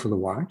exciting. It's beautiful to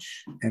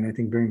watch, and I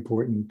think very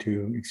important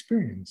to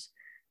experience.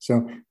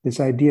 So this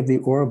idea of the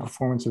oral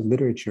performance of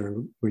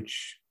literature,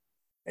 which,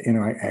 you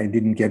know, I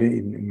didn't get it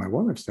in my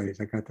Waldorf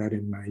studies. I got that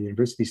in my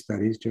university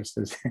studies, just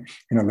as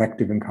an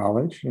elective in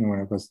college, you know,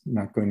 when I was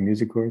not going to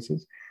music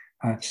courses.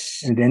 And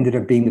it ended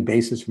up being the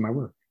basis for my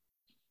work.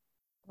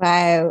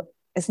 Wow.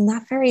 Isn't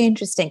that very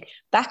interesting?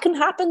 That can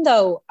happen,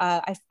 though.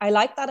 I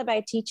like that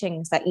about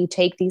teaching, is that you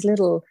take these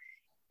little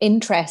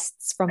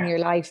interests from your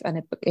life,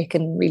 and it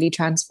can really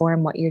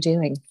transform what you're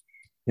doing.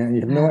 Yeah,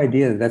 you have no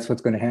idea that that's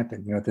what's going to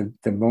happen. You know, at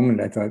the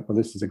moment I thought, well,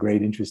 this is a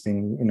great,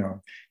 interesting, you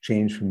know,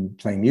 change from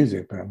playing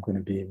music, but I'm going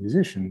to be a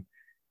musician.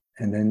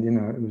 And then, you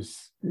know, it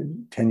was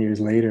 10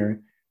 years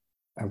later,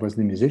 I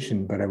wasn't a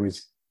musician, but I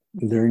was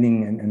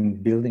learning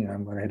and building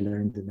on what I had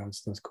learned in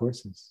those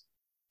courses.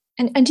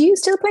 And do you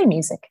still play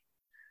music?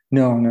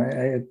 No.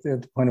 At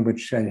the point at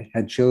which I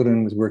had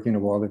children, was working at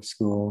a Waldorf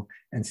school,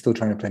 and still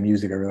trying to play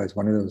music, I realized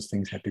one of those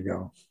things had to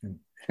go.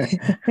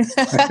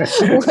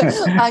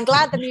 I'm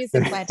glad the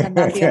music went and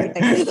not the other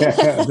thing.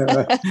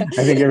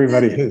 I think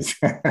everybody is.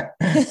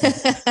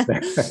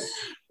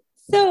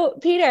 So,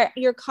 Peter,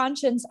 your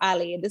conscience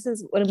alley, and this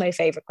is one of my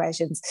favorite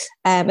questions,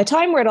 a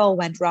time where it all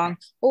went wrong,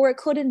 or it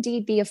could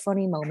indeed be a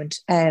funny moment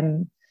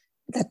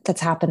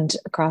that's happened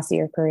across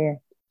your career.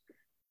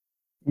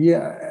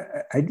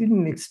 Yeah, I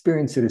didn't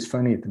experience it as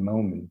funny at the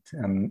moment,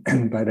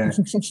 but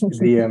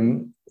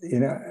you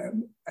know,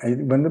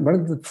 one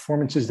of the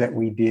performances that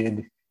we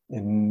did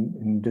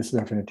in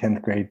Düsseldorf in a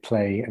 10th grade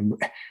play, and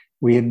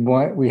we had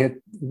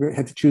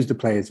to choose to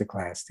play as a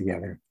class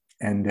together,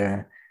 and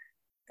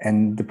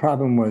the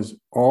problem was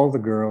all the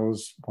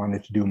girls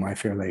wanted to do My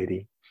Fair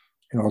Lady,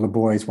 and all the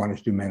boys wanted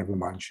to do Man of La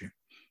Mancha.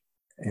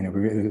 You know,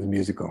 it was a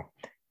musical.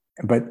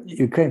 But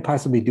you couldn't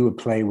possibly do a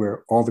play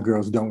where all the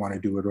girls don't want to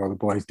do it or all the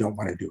boys don't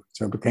want to do it.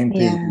 So it became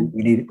clear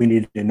we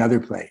needed another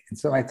play. And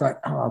so I thought,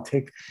 I'll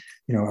take,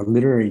 you know, a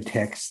literary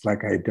text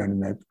like I had done in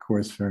that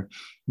course for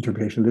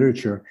interpretation of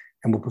literature,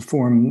 and we'll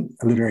perform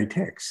a literary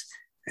text.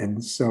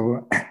 And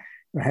so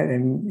you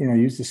know,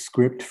 used the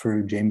script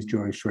for James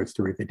Joyce's short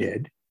story, The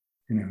Dead,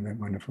 you know, that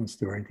wonderful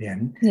story at the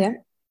end. Yeah.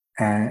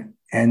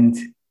 And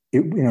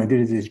it, you know,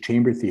 did it as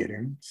chamber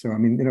theater. So, I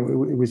mean, you know,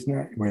 it was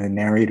not where the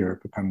narrator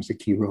becomes a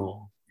key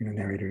role. You know,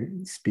 narrator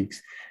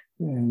speaks,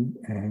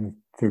 and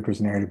third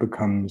person narrator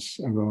becomes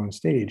a role on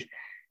stage.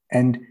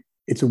 And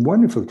it's a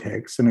wonderful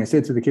text. And I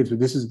said to the kids, well,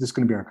 this is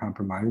going to be our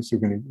compromise.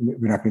 We're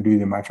not going to do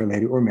the My Fair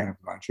Lady or Man of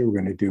La Mancha.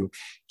 We're going to do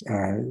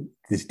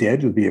this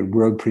Dead. Will be a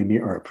world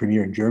premiere, or a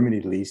premiere in Germany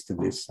at least, of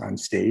this on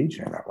stage.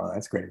 And I thought, well,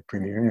 that's great, a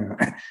premiere. You know.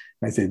 And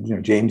I said, you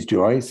know, James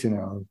Joyce, you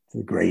know,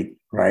 the great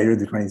writer of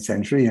the 20th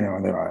century, you know,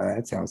 and they're, oh,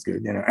 that sounds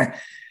good, you know.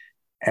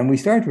 And we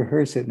started to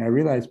rehearse it, and I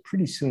realized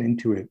pretty soon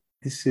into it,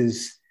 it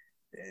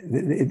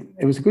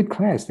was a good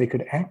class. They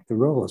could act the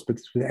roles, but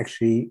this was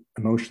actually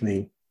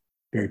emotionally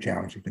very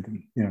challenging for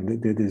them. You know,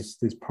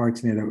 there's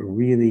parts in there that were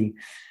really,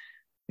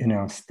 you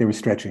know, they were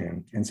stretching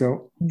them. And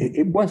so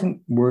it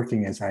wasn't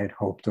working as I had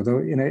hoped, although,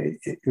 you know,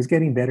 it was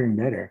getting better and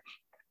better.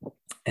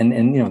 And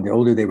you know, the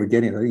older they were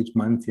getting, each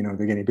month, you know,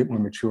 they're getting a bit more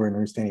mature and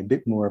understanding a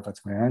bit more of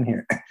what's going on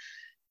here.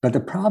 But the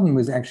problem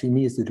was actually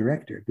me as the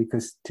director,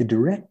 because to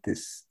direct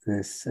this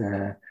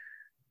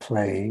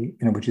play,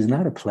 you know, which is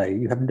not a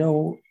play,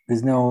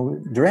 there's no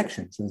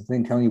directions. There's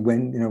nothing telling you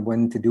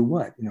when to do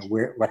what, you know,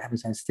 what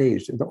happens on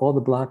stage, all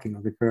the blocking,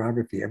 all the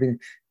choreography, everything.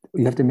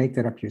 You have to make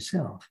that up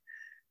yourself.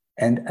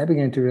 And I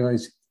began to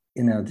realize,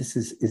 you know, this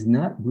is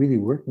not really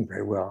working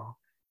very well,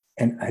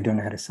 and I don't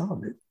know how to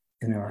solve it.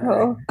 You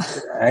know,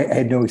 I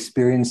had no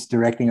experience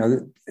directing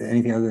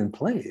anything other than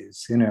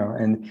plays, you know,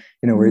 and,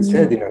 you know, where it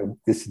said, you know,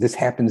 this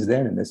happens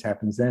then and this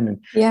happens then.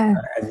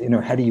 And, you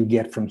know, how do you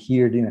get from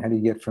here, you know, how do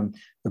you get from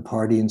the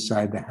party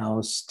inside the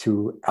house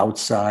to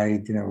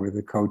outside, you know, where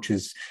the coach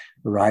is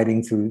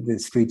riding through the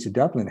streets of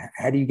Dublin?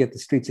 How do you get the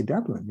streets of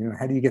Dublin? You know,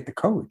 how do you get the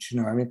coach?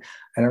 You know, I mean,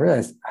 and I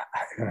realized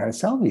I don't know how to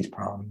solve these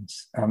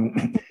problems.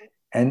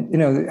 And, you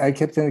know, I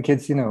kept telling the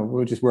kids, you know,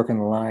 we'll just work on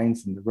the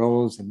lines and the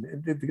roles, and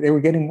they were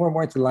getting more and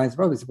more into the lines and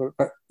roles. But,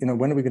 you know,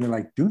 when are we going to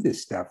like do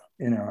this stuff?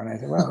 You know, and I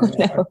said, well,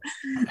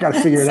 I've got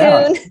to figure it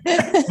out.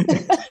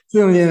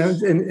 So, you know,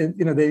 and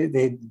you know,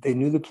 they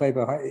knew the play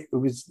by heart. It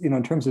was, you know,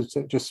 in terms of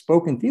just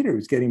spoken theater, it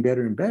was getting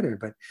better and better,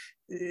 but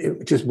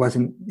it just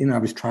wasn't, you know, I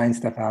was trying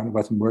stuff out and it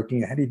wasn't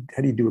working. How do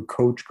you do a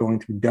coach going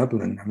through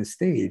Dublin on a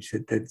stage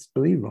that's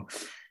believable?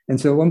 And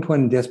so at one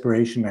point in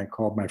desperation, I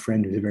called my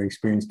friend who's a very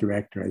experienced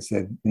director. I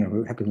said, you know,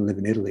 who happened to live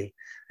in Italy.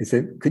 I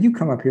said, could you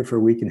come up here for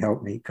a week and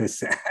help me?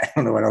 Because I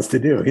don't know what else to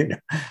do, you know.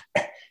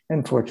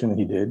 And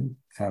fortunately, he did.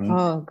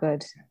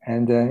 Good.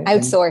 And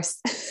outsource.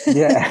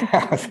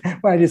 Yeah.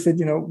 Well, I just said,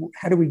 you know,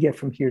 how do we get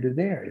from here to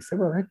there? He said,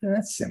 well,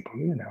 that's simple,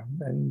 you know,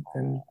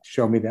 and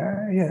show me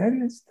that. Yeah,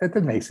 that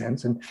does make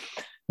sense. And,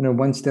 you know,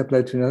 one step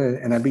led to another.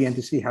 And I began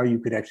to see how you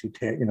could actually,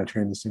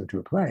 turn this into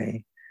a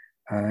play.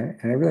 And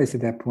I realized at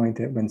that point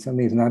that when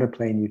something is not a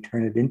play and you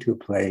turn it into a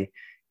play,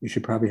 you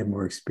should probably have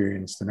more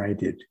experience than I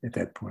did at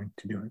that point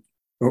to do it,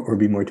 or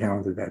be more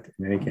talented at that.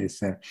 In any case,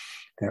 that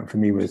for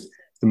me was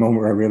the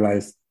moment where I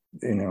realized,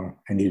 you know,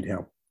 I needed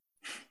help.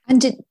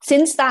 And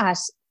since that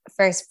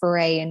first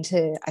foray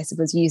into, I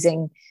suppose,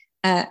 using,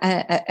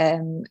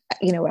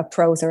 you know, a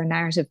prose or a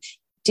narrative,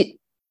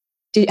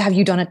 have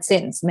you done it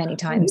since many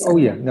times? Oh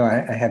yeah, no,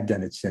 I have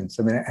done it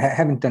since. I mean, I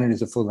haven't done it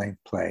as a full-length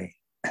play.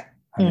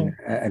 I mean,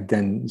 I've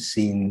done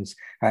scenes.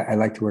 I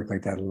like to work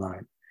like that a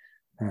lot.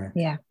 I've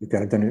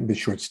done it with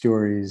short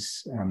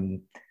stories,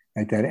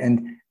 like that.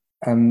 And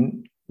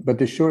but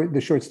the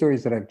short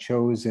stories that I've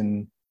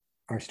chosen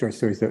are short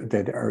stories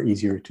that are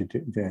easier to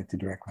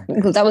direct like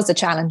that. Well, that was a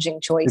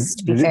challenging choice,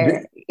 to be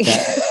fair.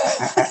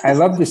 I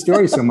love the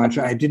story so much.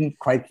 I didn't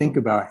quite think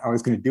about how I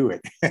was going to do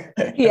it.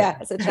 Yeah,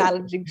 it's a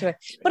challenging choice.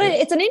 But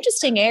it's an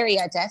interesting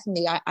area,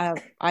 definitely.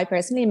 I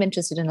personally am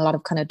interested in a lot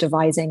of kind of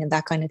devising and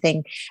that kind of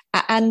thing.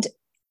 And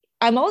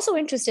I'm also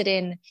interested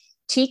in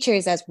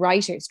teachers as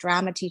writers,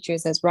 drama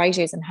teachers as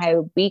writers, and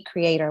how we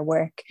create our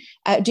work.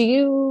 Do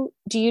you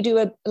do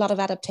a lot of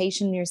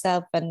adaptation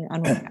yourself and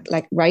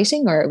like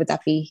writing, or would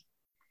that be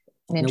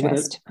an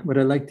interest? What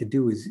I like to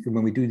do is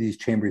when we do these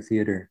chamber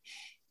theater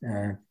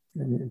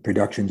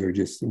productions, or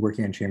just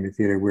working on chamber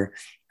theater, where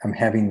I'm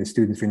having the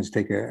students, for instance,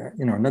 take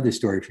another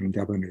story from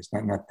Dubliners,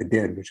 not The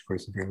Dead, which of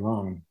course is very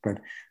long, but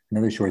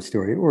another short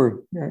story,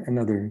 or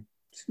another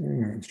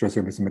short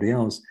story by somebody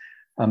else.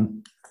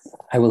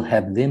 I will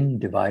have them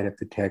divide up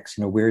the text.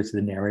 You know, where is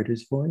the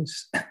narrator's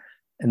voice,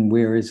 and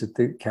where is it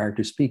the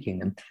character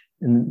speaking?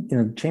 And you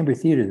know, chamber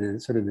theater,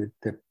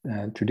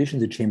 the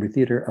traditions of chamber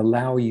theater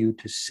allow you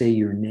to say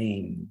your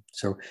name.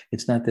 So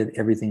it's not that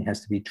everything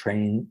has to be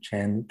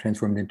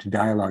transformed into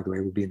dialogue the way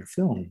it would be in a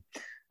film.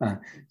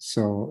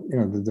 So you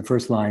know, the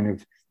first line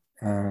of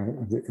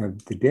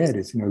the Dead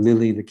is, you know,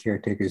 Lily, the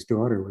caretaker's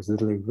daughter, was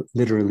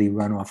literally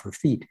run off her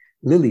feet.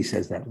 Lily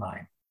says that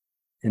line.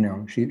 You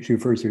know, she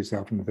refers to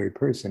herself in the third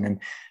person,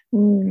 and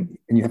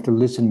you have to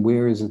listen.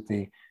 Where is it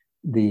the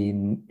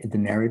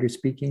narrator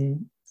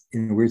speaking?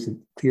 You know, where is it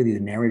clearly the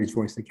narrator's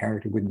voice? The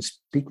character wouldn't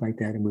speak like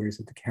that, and where is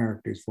it the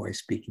character's voice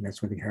speaking?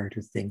 That's where the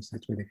character thinks.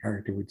 That's where the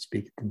character would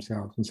speak it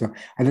themselves. And so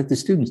I let the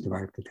students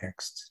divide up the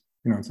texts.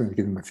 You know, and sometimes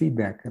give them a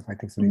feedback if I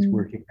think something's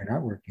working or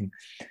not working.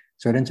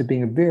 So it ends up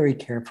being a very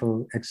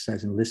careful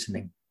exercise in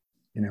listening.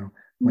 You know,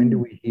 when do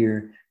we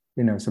hear,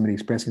 you know, somebody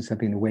expressing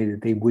something in a way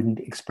that they wouldn't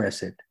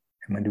express it?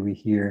 And when do we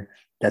hear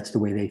that's the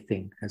way they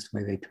think, that's the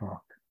way they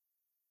talk?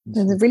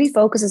 And it really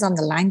focuses on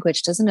the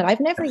language, doesn't it? I've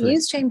never Absolutely.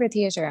 used chamber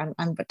theatre,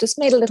 and just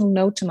made a little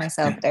note to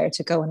myself there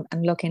to go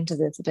and look into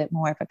this a bit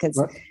more, because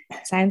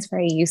it sounds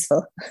very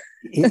useful.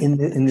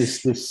 In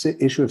this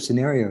issue of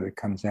Scenario that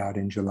comes out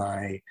in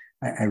July,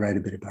 I write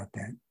a bit about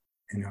that.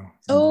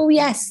 Oh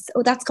yes,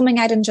 that's coming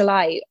out in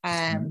July.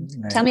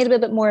 Tell me a little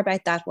bit more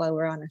about that while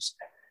we're on it.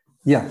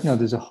 Yeah, no,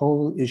 there's a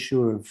whole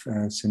issue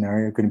of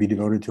Scenario going to be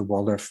devoted to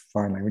Waldorf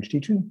foreign language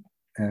teaching,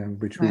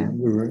 which we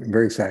were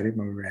very excited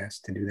when we were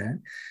asked to do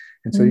that.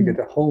 And so you get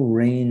a whole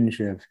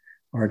range of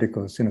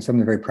articles, some of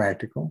them are very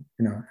practical,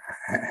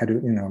 how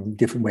to,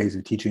 different ways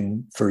of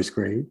teaching first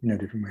grade,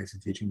 different ways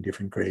of teaching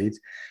different grades.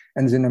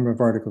 And there's a number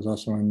of articles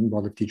also on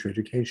Waldorf teacher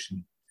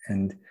education.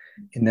 And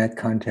in that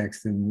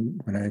context, and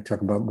when I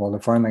talk about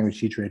Waldorf foreign language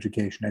teacher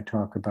education, I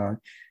talk about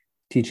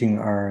teaching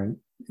our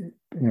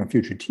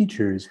future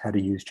teachers how to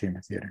use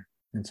chamber theater.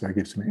 And so I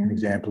give an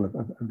example of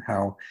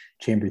how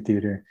chamber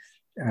theater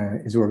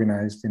is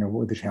organized,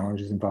 what the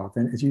challenges involved.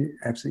 And as you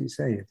absolutely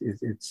say,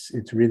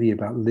 it's really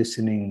about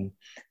listening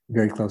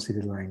very closely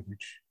to the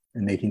language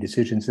and making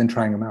decisions, then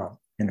trying them out.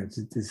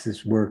 Does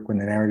this work when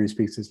the narrator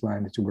speaks this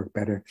line? Does it work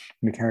better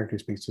when the character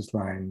speaks this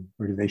line?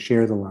 Or do they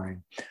share the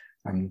line?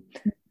 And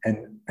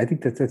I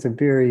think that's a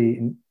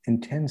very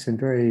intense and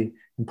very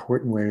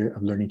important way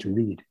of learning to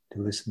read,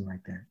 to listen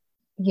like that.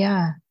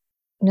 Yeah,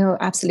 no,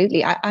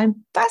 absolutely.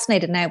 I'm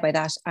fascinated now by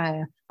that.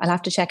 I'll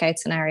have to check out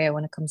Scenario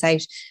when it comes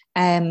out.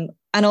 And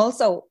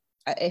also,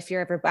 if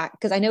you're ever back,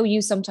 because I know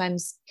you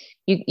sometimes,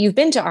 you've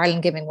been to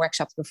Ireland giving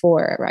workshops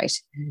before, right?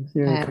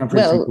 Yeah,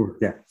 conference before,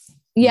 yeah.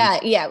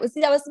 Yeah. Was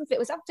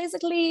that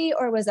physically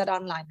or was that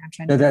online?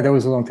 No, that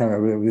was a long time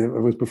ago.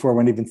 It was before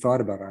one even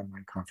thought about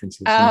online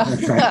conferences. Oh,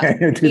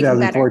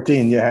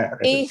 2014, yeah.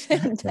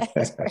 Even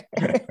better.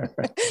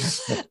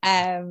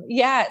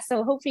 Yeah,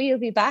 so hopefully you'll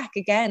be back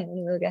again,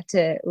 and we'll get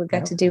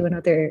to do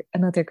another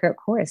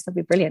course. That'd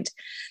be brilliant.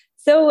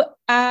 So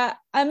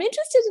I'm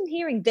interested in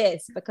hearing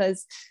this,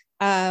 because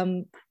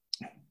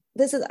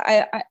this is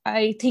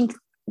I think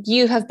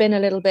you have been a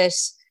little bit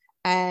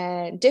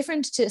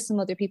different to some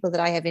other people that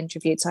I have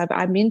interviewed. So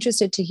I'm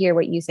interested to hear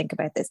what you think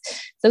about this.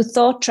 So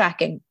thought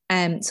tracking,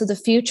 so the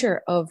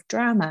future of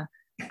drama,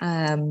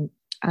 and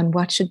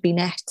what should be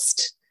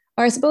next.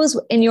 Or I suppose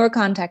in your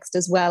context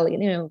as well,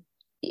 you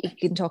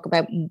can talk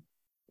about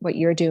what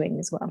you're doing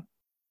as well.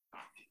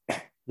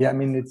 Yeah, I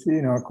mean, it's,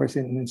 of course,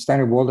 in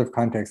standard Waldorf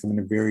context, I'm in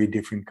a very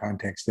different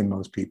context than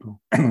most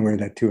people. I'm aware of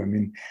that too. I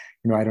mean,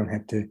 I don't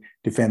have to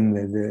defend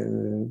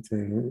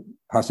the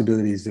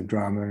possibilities of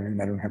drama,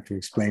 and I don't have to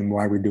explain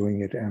why we're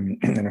doing it.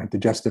 I don't have to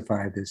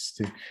justify this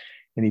to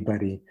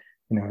anybody.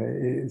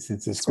 It's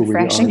a school.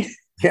 Refreshing.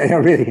 Yeah,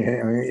 really.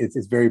 I mean,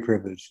 it's very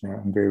privileged.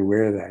 I'm very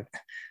aware of that.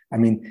 I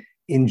mean,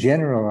 in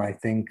general, I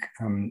think,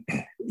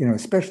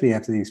 especially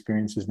after the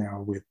experiences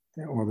now with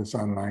all this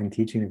online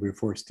teaching that we're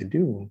forced to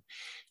do,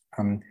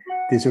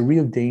 there's a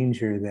real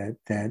danger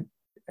that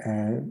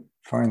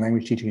foreign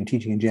language teaching and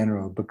teaching in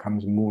general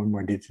becomes more and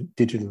more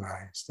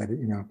digitalized. That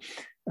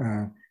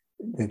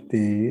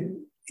the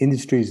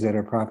industries that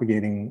are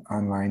propagating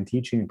online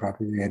teaching and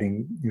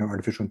propagating,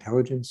 artificial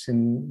intelligence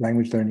in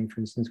language learning, for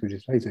instance, which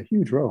plays a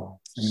huge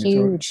role.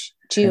 Huge.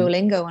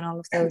 Duolingo and all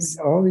of those.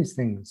 All these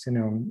things,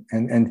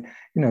 and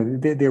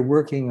they're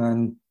working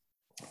on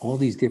all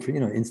these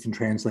different, instant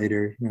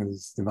translator,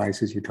 these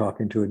devices, you're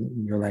talking to it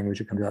in your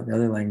language, it comes out in the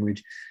other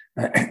language.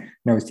 I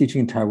was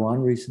teaching in Taiwan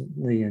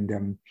recently,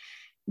 and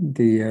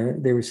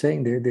they were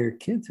saying their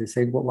kids are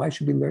saying, well, why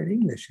should we learn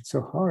English? It's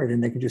so hard,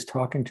 and they can just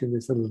talk into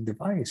this little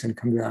device and it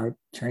comes out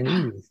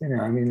Chinese.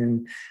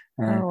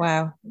 Oh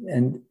wow!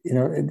 And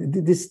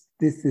this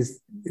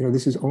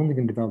is only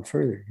going to develop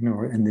further.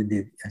 And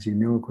as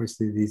of course,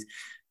 these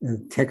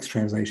text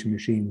translation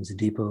machines,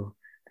 DeepL,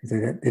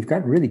 they've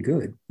gotten really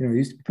good. It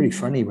used to be pretty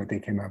funny what they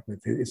came up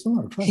with. It's a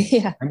lot of fun.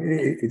 Yeah, I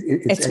mean,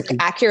 it's actually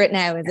accurate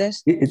now,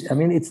 is it? I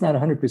mean, it's not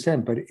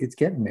 100%, but it's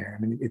getting there.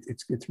 I mean,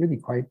 it's really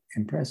quite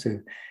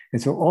impressive.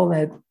 And so all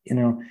that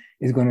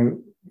is going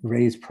to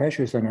raise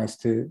pressures on us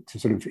to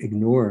sort of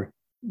ignore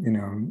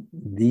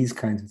these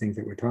kinds of things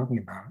that we're talking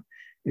about.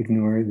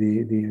 Ignore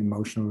the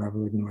emotional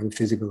level, ignore the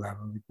physical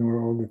level,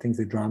 ignore all the things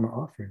that drama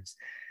offers.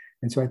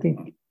 And so I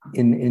think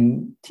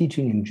in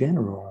teaching in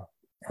general,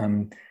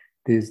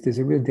 there's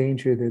a real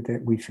danger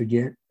that we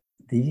forget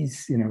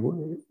these,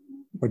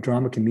 what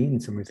drama can mean in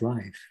someone's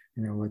life,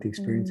 what the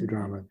experience of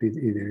drama, be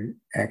either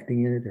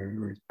acting in it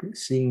or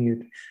seeing it,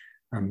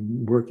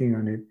 working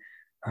on it,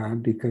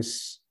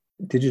 because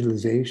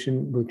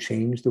digitalization will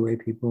change the way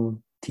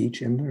people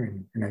teach and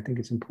learn. And I think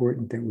it's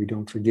important that we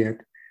don't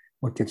forget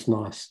what gets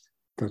lost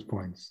at those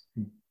points.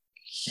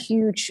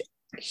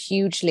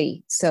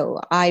 Hugely. So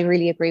I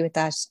really agree with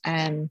that.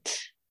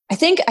 I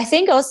think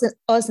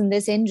us in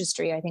this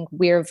industry, I think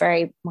we're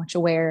very much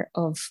aware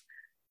of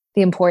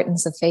the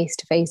importance of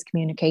face-to-face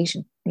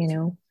communication,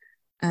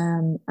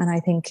 and I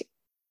think,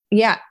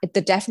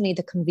 definitely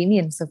the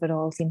convenience of it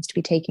all seems to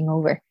be taking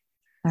over.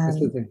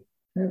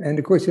 And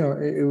of course,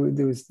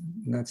 there was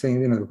not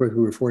saying, of course,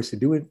 we were forced to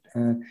do it,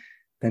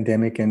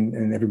 pandemic,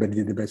 and everybody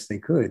did the best they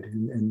could,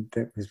 and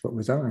that was what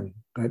was on.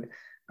 But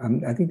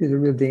I think there's a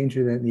real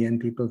danger that in the end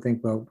people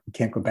think, well, we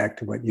can't go back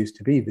to what used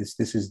to be.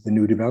 This is the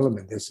new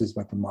development. This is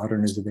what the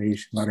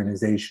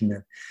modernization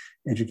of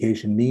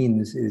education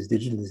means, is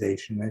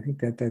digitalization. I think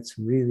that that's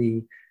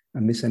really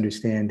a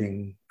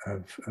misunderstanding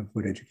of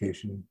what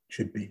education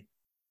should be.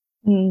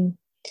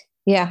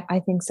 Yeah, I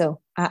think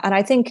so. And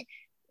I think,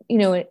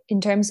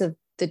 in terms of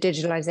the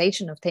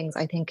digitalization of things,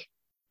 I think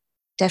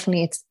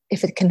definitely it's,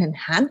 if it can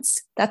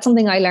enhance, that's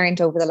something I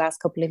learned over the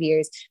last couple of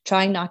years,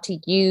 trying not to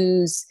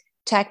use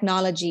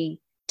technology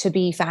to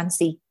be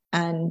fancy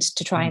and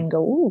to try and go,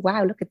 oh,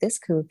 wow, look at this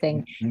cool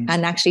thing,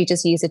 and actually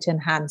just use it to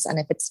enhance. And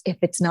if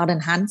it's not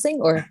enhancing,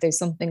 or if there's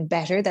something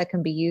better that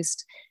can be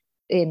used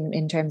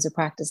in terms of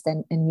practice,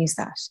 then use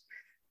that.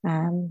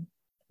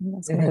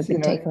 That's kind of a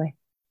big takeaway.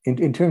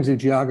 In terms of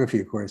geography,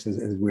 of course,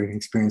 as we're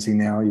experiencing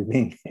now, you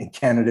being in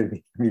Canada,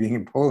 me being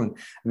in Poland,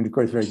 I mean, of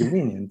course, very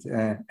convenient.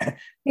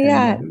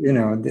 Yeah.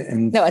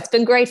 And no, it's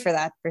been great for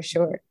that, for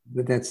sure.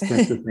 But that's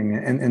the thing.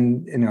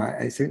 And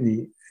I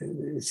certainly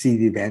see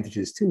the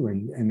advantages too.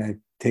 And I've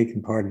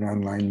taken part in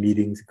online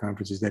meetings and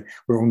conferences that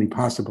were only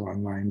possible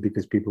online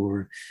because people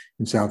were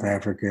in South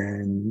Africa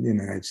and the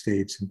United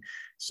States. And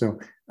so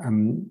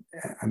I'm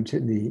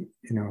certainly,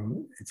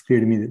 it's clear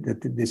to me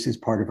that this is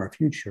part of our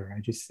future. I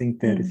just think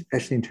that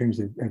especially in terms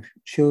of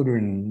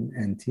children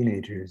and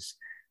teenagers,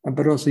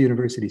 but also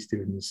university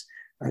students,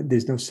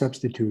 there's no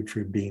substitute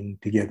for being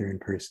together in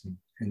person.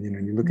 And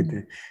you look at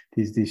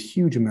these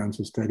huge amounts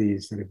of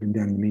studies that have been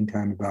done in the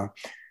meantime about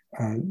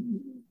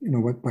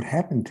what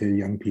happened to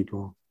young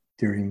people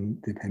during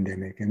the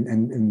pandemic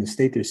and the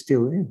state they're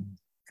still in,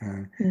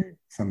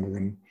 some of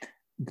them,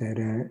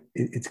 that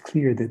it's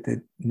clear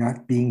that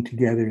not being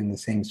together in the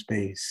same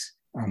space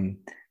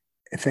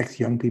affects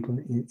young people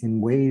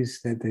in ways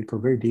that they go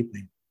very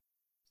deeply.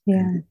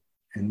 Yeah.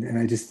 And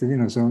I just,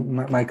 so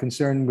my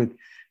concern with,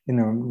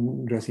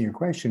 addressing your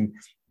question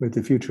with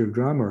the future of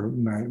drama,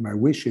 my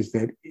wish is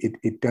that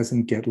it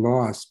doesn't get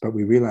lost, but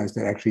we realize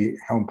that actually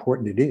how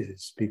important it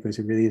is, because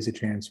it really is a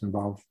chance to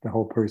involve the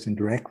whole person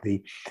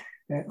directly,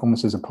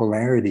 almost as a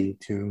polarity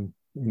to,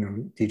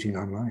 teaching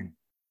online.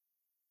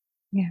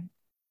 Yeah.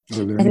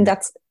 I think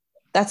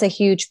that's a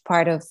huge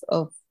part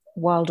of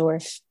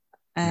Waldorf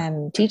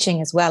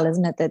teaching as well,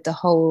 isn't it? That the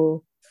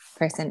whole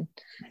person,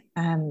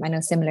 I know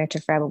similar to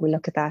Fred, we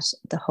look at that,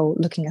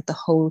 looking at the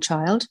whole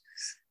child.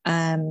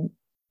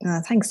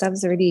 Thanks. That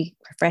was a really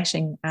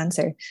refreshing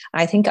answer.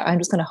 I think I'm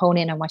just going to hone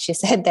in on what you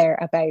said there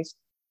about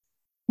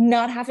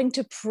not having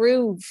to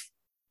prove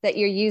that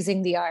you're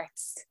using the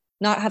arts,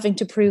 not having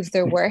to prove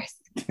their worth.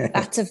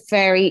 That's a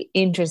very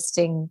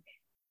interesting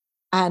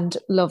and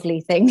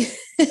lovely thing.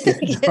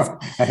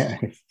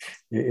 It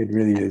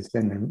really is.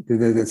 And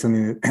that's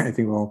something that I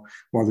think all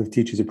the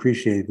teachers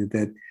appreciate,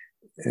 that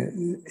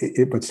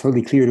what's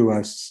totally clear to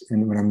us,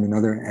 and when I'm in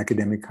other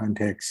academic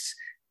contexts,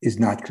 is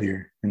not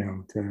clear,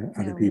 to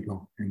other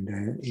people. And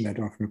that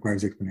often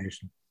requires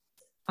explanation.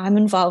 I'm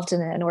involved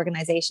in an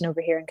organization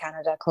over here in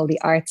Canada called the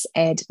Arts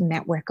Ed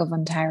Network of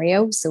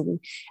Ontario. So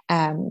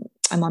I'm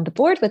on the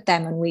board with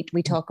them, and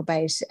we talk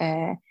about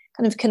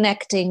kind of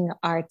connecting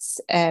arts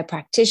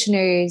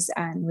practitioners,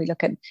 and we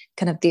look at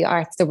kind of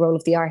the role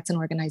of the arts in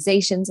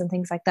organizations and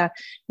things like that.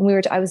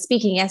 And I was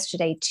speaking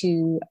yesterday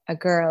to a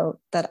girl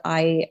that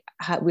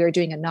we were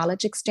doing a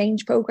knowledge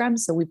exchange program.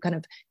 So we've kind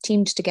of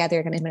teamed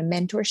together kind of a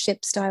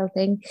mentorship style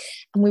thing.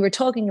 And we were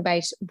talking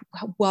about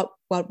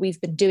what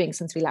we've been doing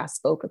since we last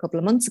spoke a couple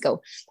of months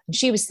ago. And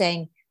she was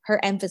saying her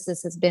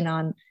emphasis has been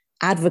on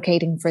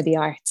advocating for the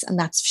arts,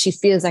 and she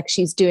feels like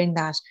she's doing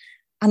that.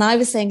 And I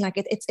was saying, like,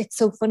 it's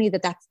so funny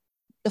that's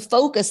the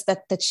focus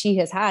that she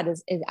has had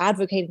is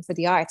advocating for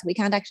the arts. We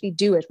can't actually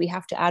do it. We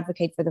have to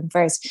advocate for them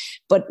first.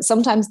 But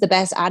sometimes the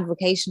best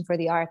advocation for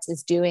the arts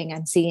is doing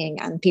and seeing,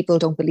 and people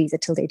don't believe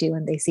it till they do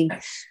and they see.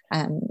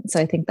 So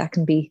I think that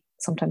can be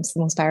sometimes the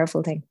most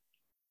powerful thing.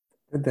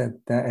 That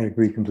I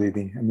agree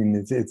completely. I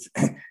mean, it's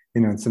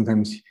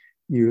sometimes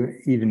you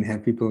even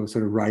have people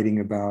sort of writing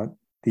about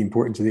the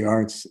importance of the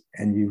arts,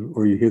 and you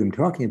hear them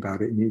talking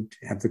about it, and you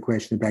have the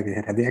question in the back of your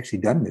head: have they actually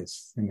done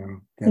this?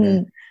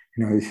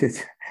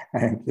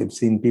 I've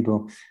seen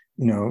people,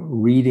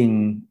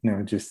 reading,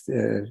 just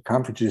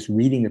conferences,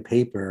 reading a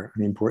paper on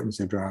the importance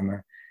of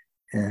drama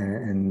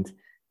and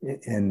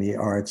the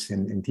arts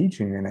and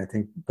teaching. And I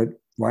think, but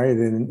why are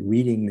they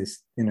reading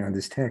this,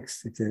 this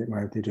text? Why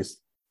aren't they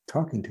just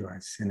talking to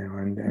us? And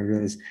I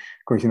realize, of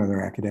course, there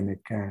are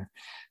academic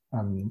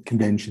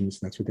conventions,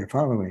 and that's what they're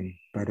following.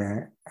 But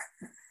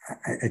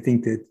I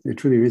think that there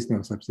truly is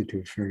no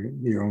substitute for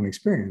your own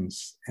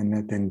experience, and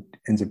that then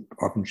ends up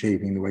often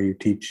shaping the way you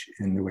teach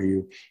and the way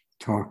you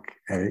talk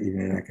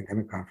even in an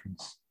academic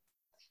conference.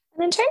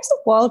 And in terms of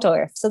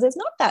Waldorf, so they're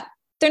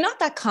not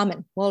that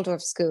common,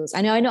 Waldorf schools.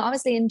 I know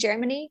obviously in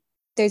Germany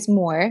there's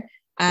more,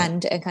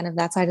 and kind of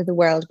that side of the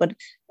world, but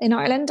in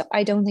Ireland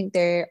I don't think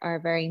there are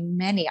very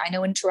many. I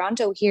know in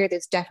Toronto here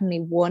there's definitely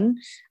one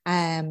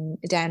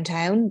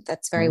downtown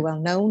that's very well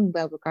known,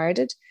 well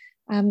regarded,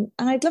 and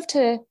I'd love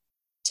to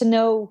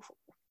know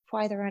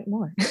why there aren't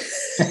more.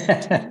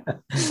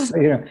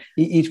 So,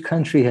 each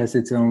country has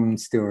its own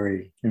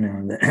story.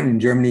 In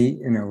Germany,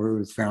 where it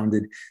was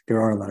founded,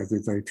 there are a lot of,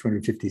 there's like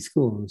 250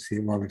 schools,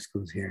 Waldorf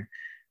schools here.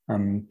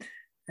 And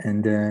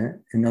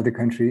in other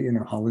countries,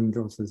 Holland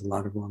also has a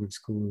lot of Waldorf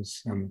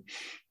schools.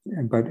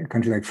 But a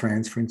country like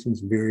France, for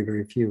instance, very,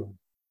 very few.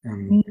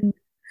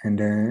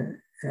 And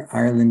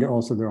Ireland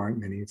also, there aren't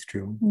many, it's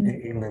true.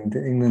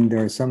 England,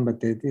 there are some,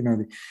 but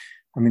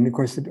of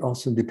course, it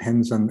also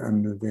depends on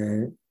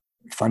the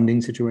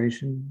funding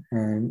situation.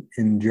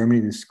 In Germany,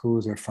 the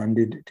schools are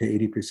funded to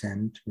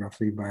 80%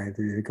 roughly by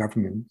the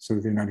government, so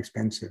they're not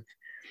expensive.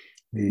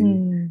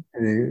 The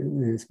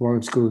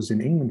Waldorf schools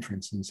in England, for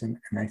instance, and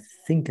I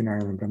think in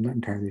Ireland, but I'm not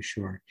entirely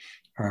sure,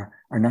 are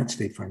not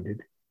state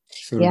funded.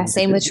 So yeah,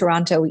 same with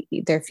Toronto.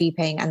 They're fee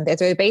paying, and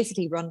they're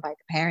basically run by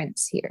the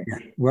parents here. Yeah.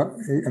 Well,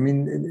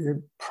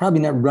 probably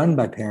not run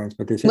by parents,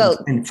 but they're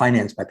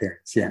financed by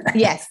parents. Yeah.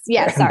 Yes.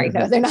 Sorry,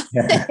 no, they're not.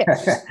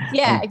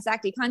 Yeah,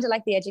 exactly. Kind of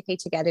like the Educate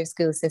Together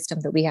school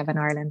system that we have in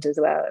Ireland as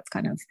well. It's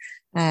kind of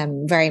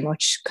very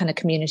much kind of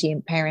community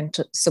and parent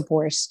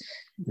support.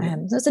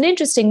 So it's an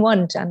interesting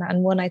one,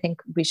 and one I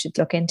think we should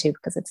look into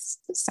because it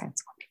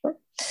sounds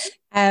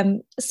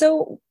wonderful.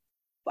 So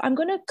I'm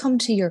going to come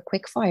to your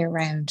quickfire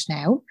round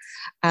now,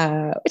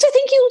 which I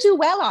think you'll do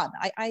well on.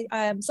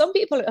 I some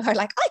people are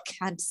like, I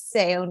can't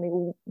say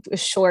only a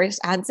short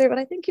answer, but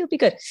I think you'll be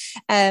good.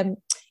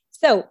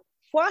 So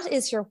what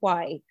is your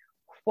why?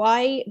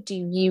 Why do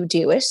you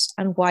do it?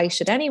 And why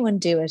should anyone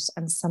do it?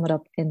 And sum it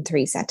up in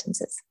 3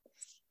 sentences.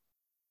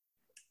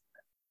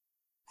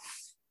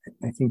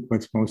 I think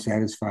what's most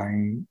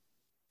satisfying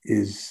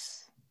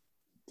is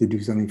to do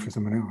something for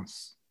someone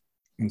else.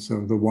 And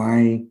so the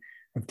why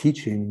of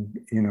teaching,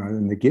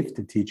 and the gift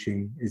of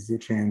teaching is the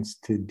chance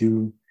to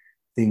do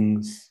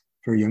things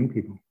for young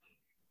people.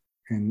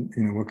 And,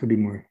 what could be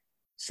more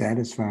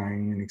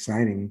satisfying and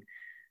exciting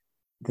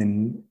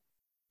than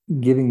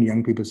giving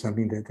young people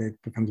something that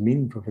becomes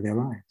meaningful for their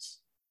lives?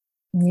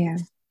 Yeah.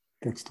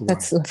 That's the why.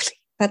 That's lovely.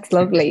 That's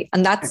lovely.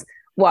 And that's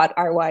what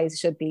our whys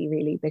should be,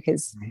 really,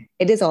 because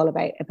it is all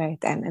about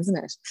them, isn't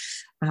it?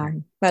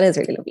 That is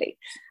really lovely.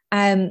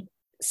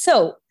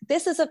 So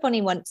this is a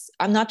funny one.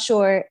 I'm not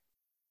sure.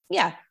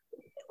 Yeah.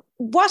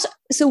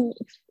 So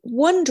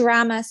one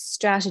drama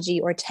strategy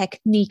or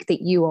technique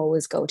that you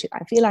always go to?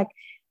 I feel like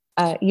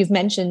you've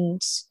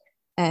mentioned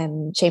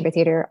chamber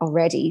theatre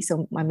already,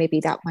 so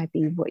maybe that might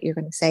be what you're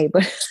going to say,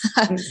 but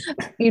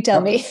you tell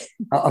me.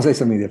 I'll say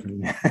something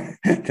different.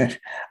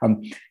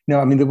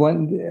 The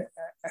one,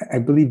 I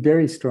believe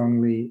very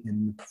strongly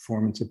in the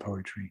performance of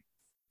poetry.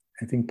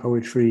 I think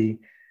poetry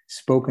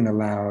spoken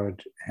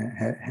aloud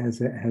has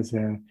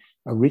a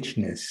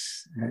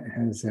richness,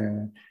 has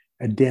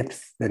a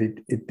depth that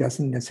it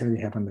doesn't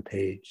necessarily have on the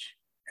page.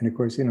 And of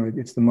course,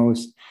 it's the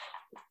most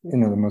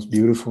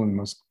beautiful and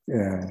most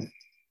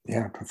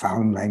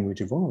profound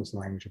language of all is the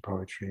language of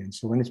poetry. And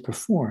so when it's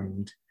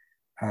performed,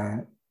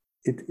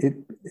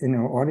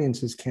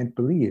 audiences can't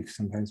believe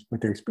sometimes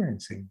what they're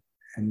experiencing.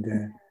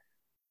 And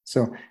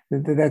so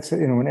that's,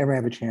 whenever I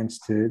have a chance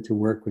to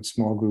work with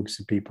small groups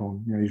of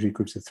people, usually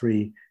groups of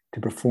 3, to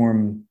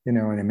perform, in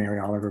a Mary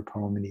Oliver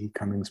poem, an E.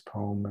 Cummings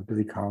poem, a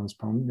Billy Collins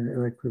poem,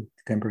 like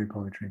contemporary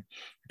poetry,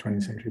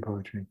 20th century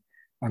poetry.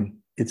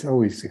 It's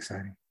always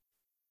exciting.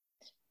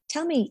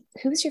 Tell me,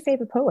 who's your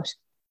favorite poet?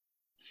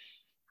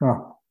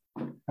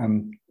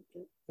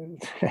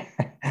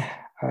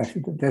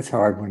 That's a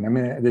hard one.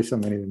 There's so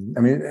many of them.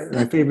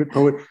 My favorite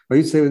poet,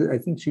 I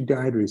think she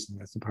died recently.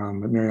 That's the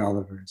problem. But Mary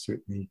Oliver is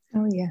certainly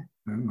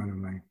one of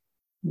my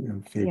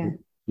favorite,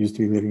 used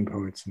to be living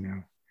poets, and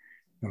now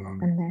no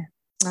longer.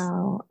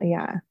 Oh,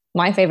 yeah.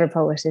 My favorite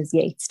poet is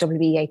Yeats,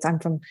 W.B. Yeats. I'm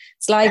from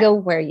Sligo,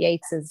 where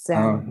Yeats is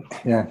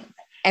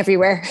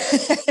everywhere.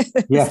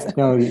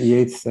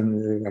 Yeats,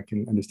 I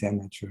can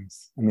understand that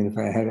choice. If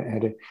I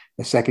had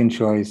a second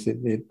choice,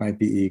 it might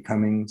be E.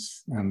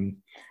 Cummings.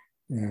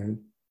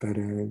 But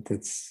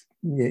that's,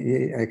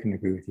 I can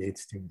agree with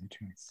Yeats too, the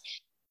choice.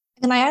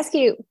 Can I ask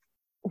you,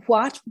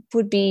 what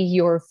would be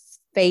your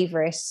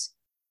favorite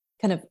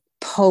kind of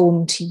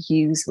poem to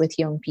use with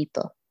young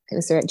people?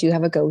 Do you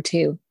have a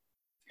go-to?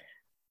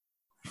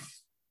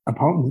 A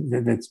poem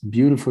that's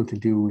beautiful to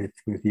do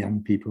with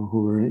young people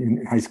who are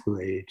in high school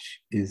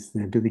age is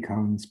the Billy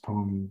Collins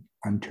poem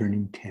on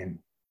turning 10.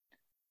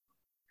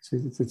 So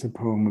it's a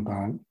poem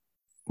about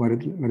what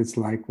it's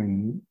like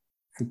when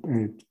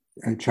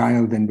a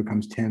child then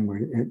becomes 10,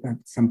 where at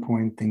some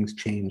point things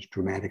change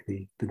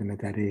dramatically for them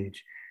at that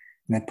age.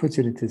 And that puts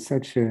it into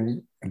such a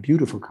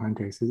beautiful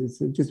context. It's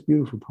just a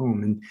beautiful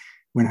poem. And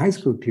when high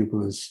school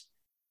pupils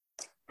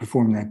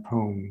perform that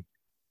poem,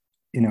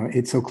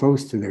 it's so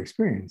close to their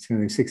experience.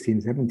 They're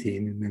 16,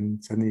 17, and then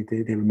suddenly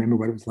they remember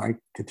what it was like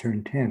to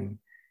turn 10.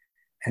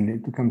 And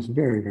it becomes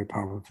very, very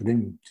powerful for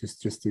them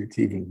just to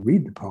even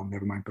read the poem,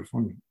 never mind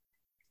performing.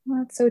 Well,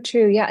 that's so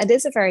true. Yeah, it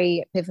is a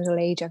very pivotal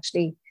age,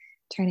 actually,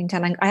 turning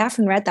 10. I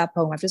haven't read that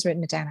poem. I've just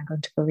written it down. I'm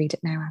going to go read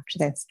it now after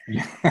this.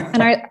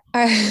 And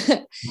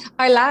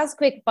our last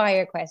quick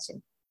fire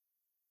question.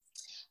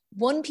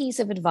 one piece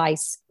of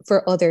advice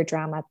for other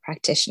drama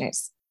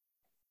practitioners?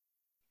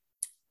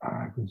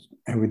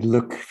 I would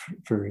look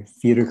for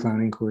theatre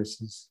clowning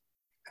courses,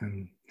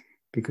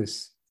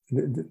 because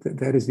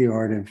that is the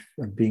art of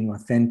being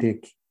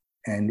authentic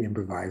and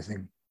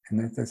improvising, and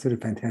that's sort of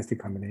a fantastic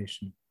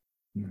combination.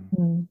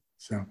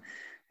 So,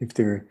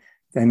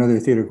 I know there are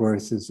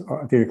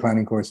theatre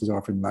clowning courses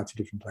offered in lots of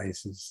different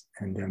places,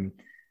 and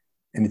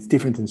it's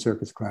different than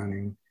circus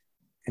clowning,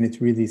 and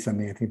it's really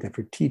something I think that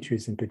for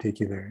teachers in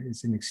particular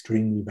is an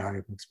extremely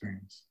valuable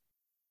experience.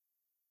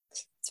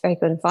 It's very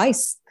good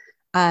advice.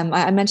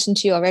 I mentioned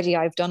to you already,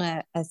 I've done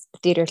a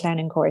theatre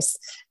clowning course,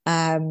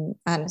 and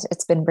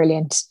it's been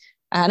brilliant.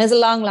 And it's a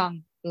long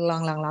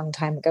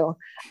time ago.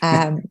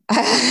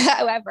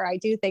 However, I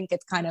do think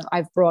it's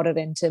I've brought it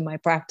into my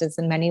practice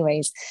in many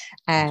ways.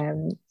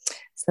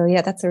 So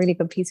yeah, that's a really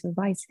good piece of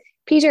advice.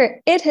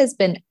 Peter, it has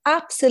been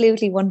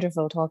absolutely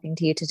wonderful talking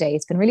to you today.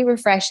 It's been really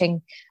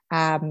refreshing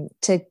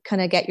to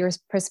kind of get your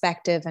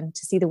perspective and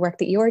to see the work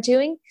that you're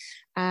doing.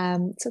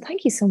 So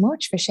thank you so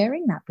much for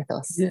sharing that with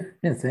us. Yeah,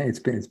 it's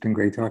been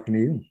great talking to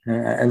you.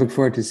 I look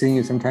forward to seeing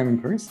you sometime in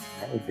person.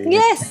 That would be,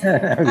 yes,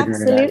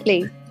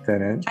 absolutely.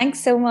 Thanks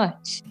so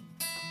much.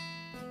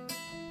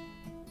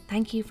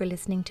 Thank you for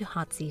listening to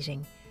Hot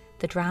Seating,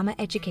 the drama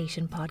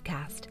education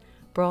podcast,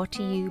 brought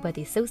to you by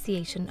the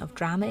Association of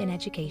Drama in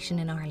Education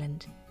in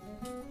Ireland.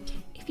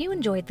 If you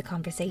enjoyed the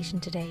conversation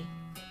today,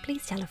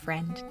 please tell a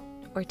friend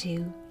or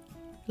two.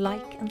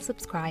 Like and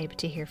subscribe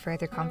to hear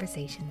further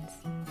conversations.